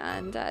come down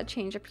and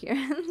change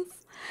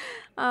appearance.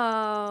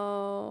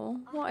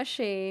 Oh, what a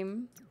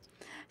shame.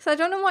 So I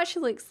don't know what she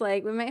looks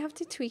like. We might have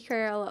to tweak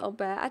her a little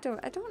bit. I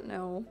don't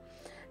know.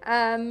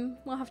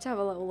 We'll have to have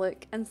a little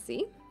look and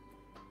see.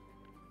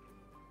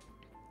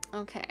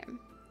 Okay.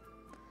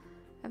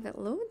 I've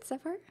got loads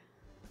of her.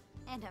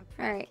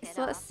 Alright,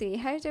 so let's see.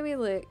 How do we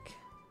look?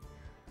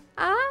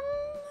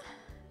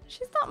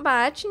 She's not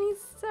bad. She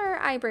needs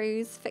her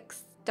eyebrows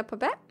fixed up a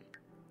bit.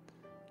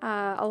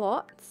 A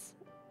lot.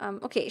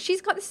 Okay,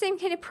 she's got the same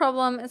kind of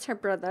problem as her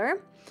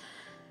brother.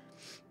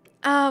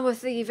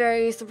 With the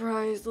very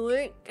surprised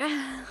look.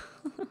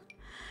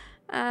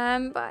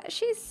 But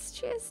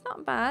she's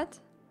not bad.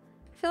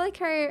 I feel like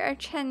her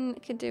chin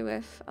could do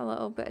with a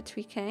little bit of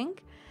tweaking.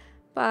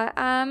 But,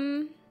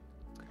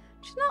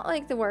 she's not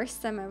like the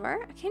worst sim ever.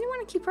 I kind of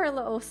want to keep her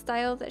little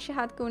style that she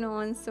had going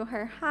on. So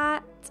her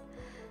hat,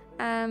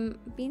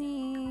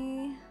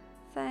 beanie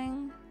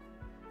thing.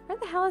 Where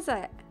the hell is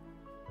it?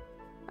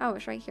 Oh,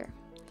 it's right here.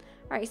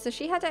 Alright, so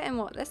she had it in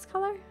what, this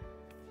color?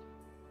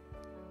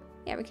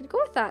 Yeah, we could go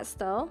with that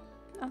still.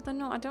 Although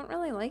no, I don't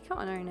really like it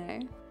on her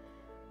now.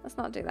 Let's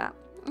not do that.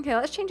 Okay,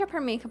 let's change up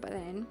her makeup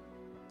then.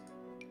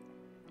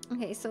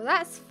 Okay, so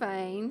that's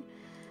fine.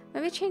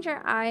 Maybe change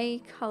her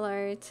eye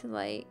color to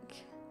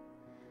like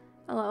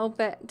a little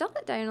bit, dull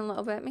it down a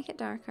little bit, make it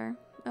darker.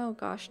 Oh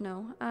gosh,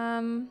 no.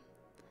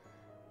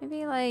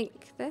 Maybe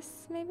like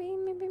this, maybe.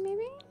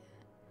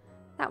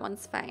 That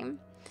one's fine.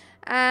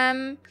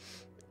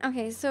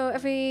 Okay, so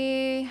if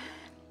we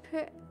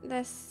put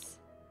this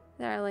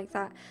there like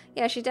that.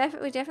 Yeah,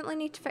 we definitely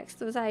need to fix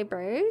those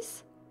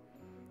eyebrows.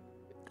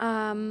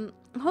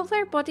 Hopefully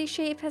her body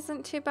shape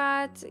isn't too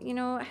bad. You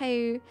know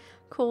how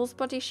Cole's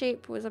body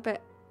shape was a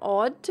bit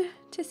odd,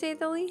 to say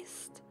the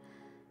least.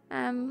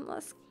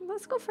 Let's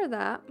go for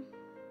that.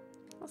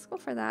 Let's go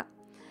for that.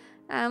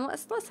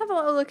 Let's have a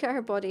little look at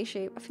her body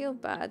shape. I feel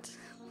bad,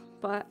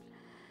 but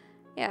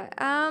yeah.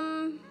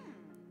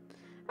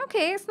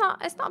 Okay, it's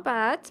not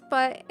bad,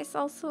 but it's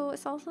also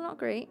not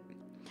great.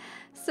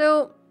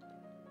 So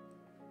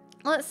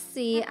let's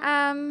see.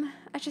 I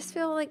just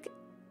feel like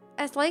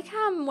it's like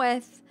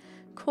with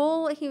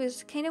Cole, he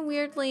was kind of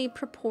weirdly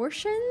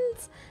proportioned,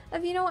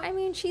 if you know what I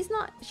mean. She's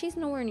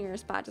nowhere near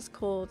as bad as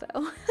Cole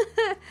though.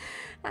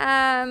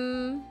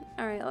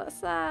 Alright,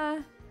 let's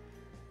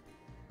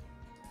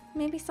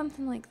maybe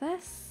something like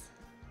this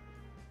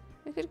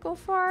we could go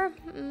for.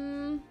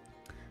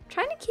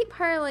 Trying to keep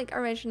her like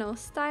original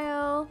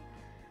style.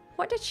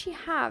 What did she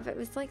have? It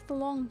was like the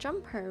long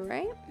jumper,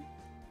 right?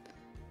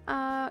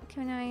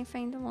 Can I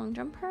find a long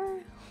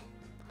jumper?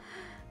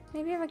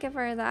 Maybe if I give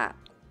her that.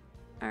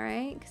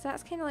 Alright, because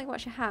that's kind of like what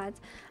she had.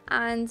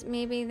 And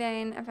maybe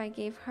then if I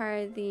gave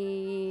her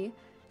the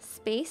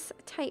space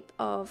type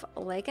of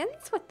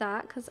leggings with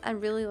that, because I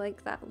really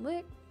like that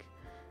look.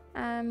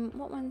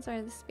 What ones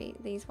are the space?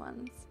 These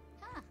ones.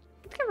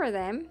 Let's give her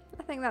them.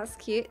 I think that's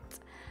cute.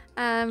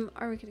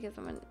 Or we could give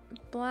them in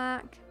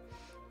black.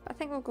 But I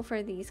think we'll go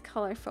for these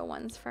colourful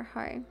ones for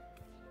her.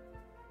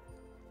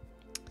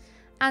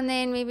 And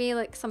then maybe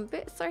like some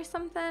boots or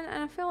something.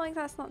 And I feel like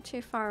that's not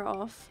too far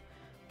off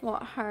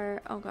what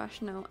her, oh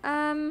gosh, no.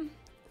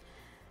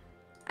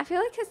 I feel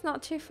like it's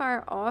not too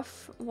far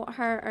off what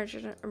her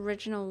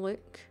original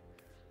look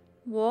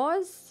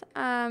was.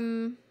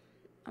 I'm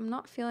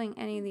not feeling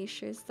any of these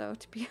shoes though,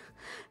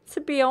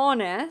 to be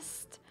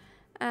honest.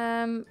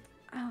 I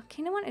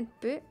kind of wanted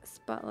boots,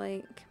 but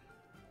like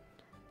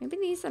maybe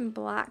these in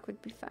black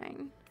would be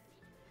fine.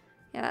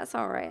 Yeah, that's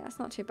all right. That's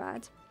not too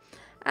bad.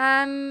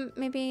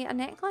 Maybe a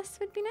necklace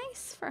would be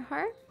nice for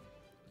her.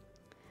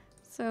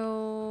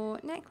 So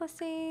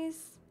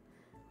necklaces.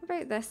 What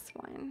about this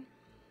one?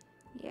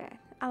 Yeah,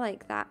 I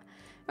like that.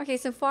 Okay,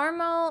 so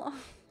formal,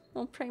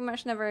 we'll pretty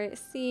much never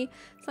see.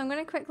 So I'm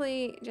going to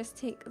quickly just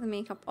take the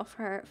makeup off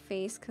her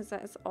face because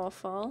that is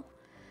awful.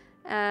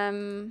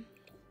 And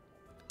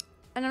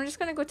I'm just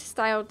going to go to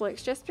styled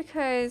looks just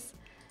because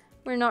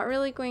we're not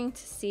really going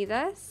to see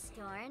this.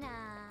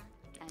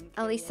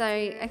 At least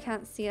I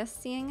can't see us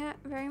seeing it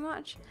very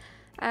much.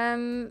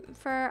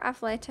 For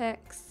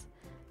athletics,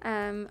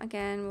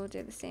 again, we'll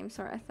do the same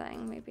sort of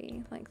thing,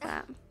 maybe like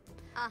that.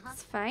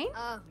 It's fine.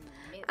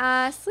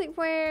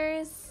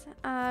 Sleepwears,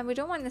 we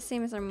don't want the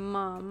same as our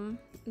mom.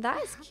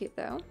 That is cute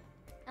though.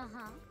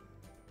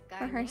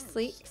 For her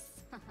sleeps.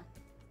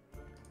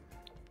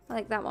 I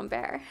like that one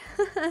better.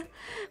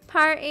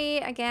 Party,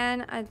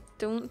 again, I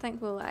don't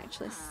think we'll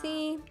actually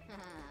see.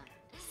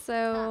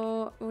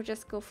 So we'll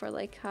just go for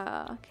like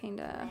a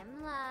kind of...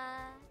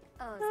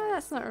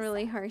 that's not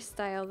really her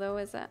style though,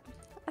 is it?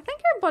 I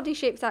think her body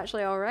shape's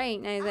actually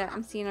alright now that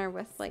I'm seeing her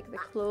with like the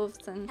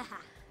clothes and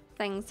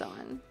things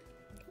on.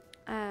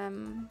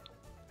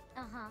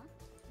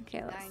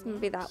 Okay,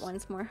 maybe that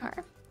one's more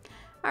her.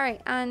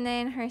 Alright, and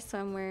then her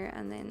swimwear,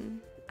 and then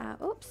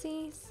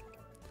oopsies.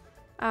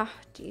 Oh,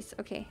 jeez.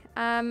 Okay.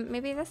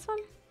 Maybe this one?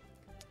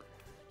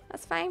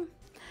 That's fine.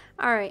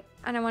 Alright,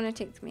 and I want to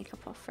take the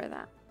makeup off for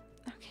that.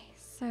 Okay,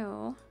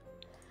 so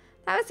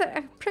that was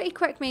a pretty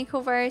quick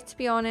makeover, to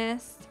be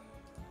honest.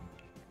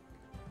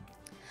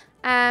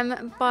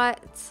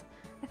 But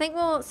I think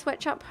we'll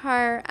switch up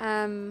her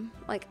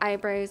like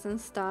eyebrows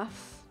and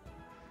stuff.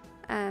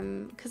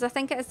 Because I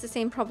think it's the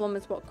same problem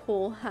as what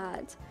Cole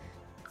had.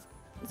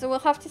 So we'll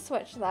have to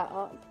switch that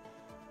up.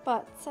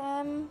 But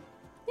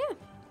yeah.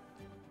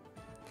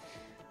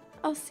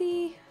 I'll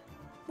see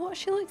what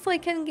she looks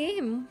like in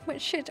game,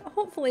 which should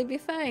hopefully be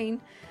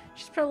fine.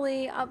 She's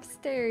probably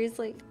upstairs,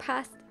 like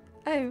passed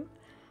out.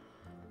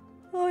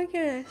 Oh my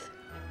goodness.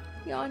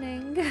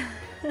 Yawning.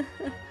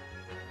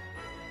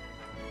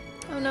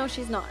 Oh no,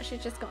 she's not.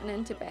 She's just gotten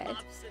into bed.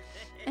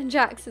 And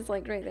Jax is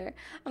like right there.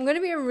 I'm going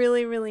to be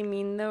really, really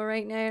mean though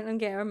right now and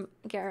get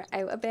her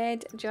out of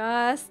bed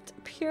just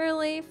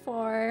purely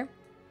for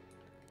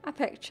a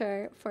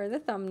picture for the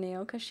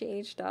thumbnail because she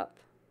aged up.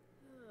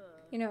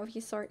 You know, if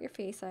you sort your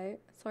face out.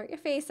 Sort your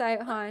face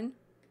out, hon.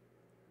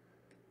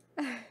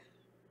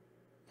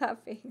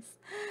 That face.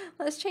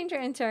 Let's change her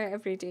into our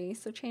everyday.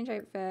 So change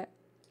outfit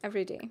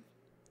every day.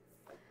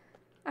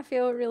 I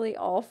feel really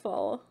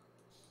awful.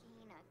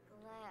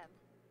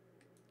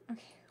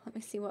 Okay, let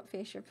me see what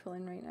face you're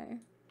pulling right now.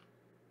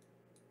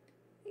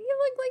 You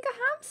look like a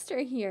hamster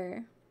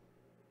here.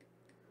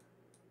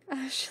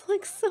 She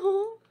looks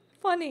so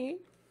funny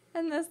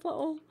in this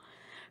little...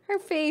 Her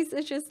face,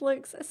 it just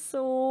looks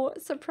so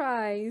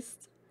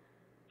surprised.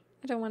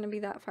 I don't want to be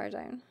that far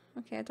down.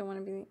 Okay, I don't want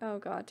to be... Oh,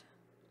 God.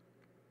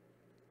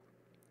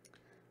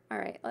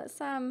 Alright, let's,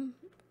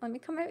 let me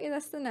come out of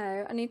this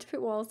now. I need to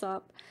put walls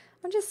up.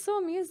 I'm just so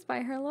amused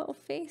by her little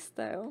face,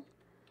 though.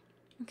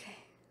 Okay.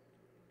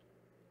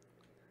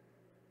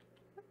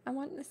 I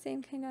want the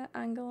same kind of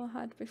angle I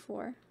had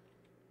before.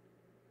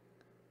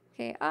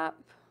 Okay,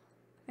 up.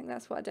 I think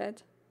that's what I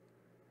did.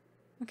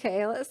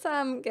 Okay, let's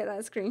get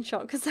that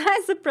screenshot because that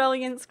is a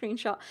brilliant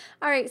screenshot.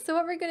 Alright, so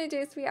what we're going to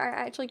do is we are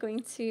actually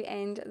going to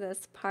end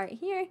this part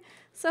here.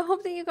 So I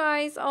hope that you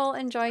guys all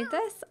enjoyed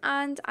this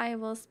and I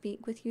will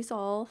speak with you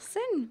all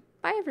soon.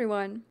 Bye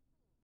everyone.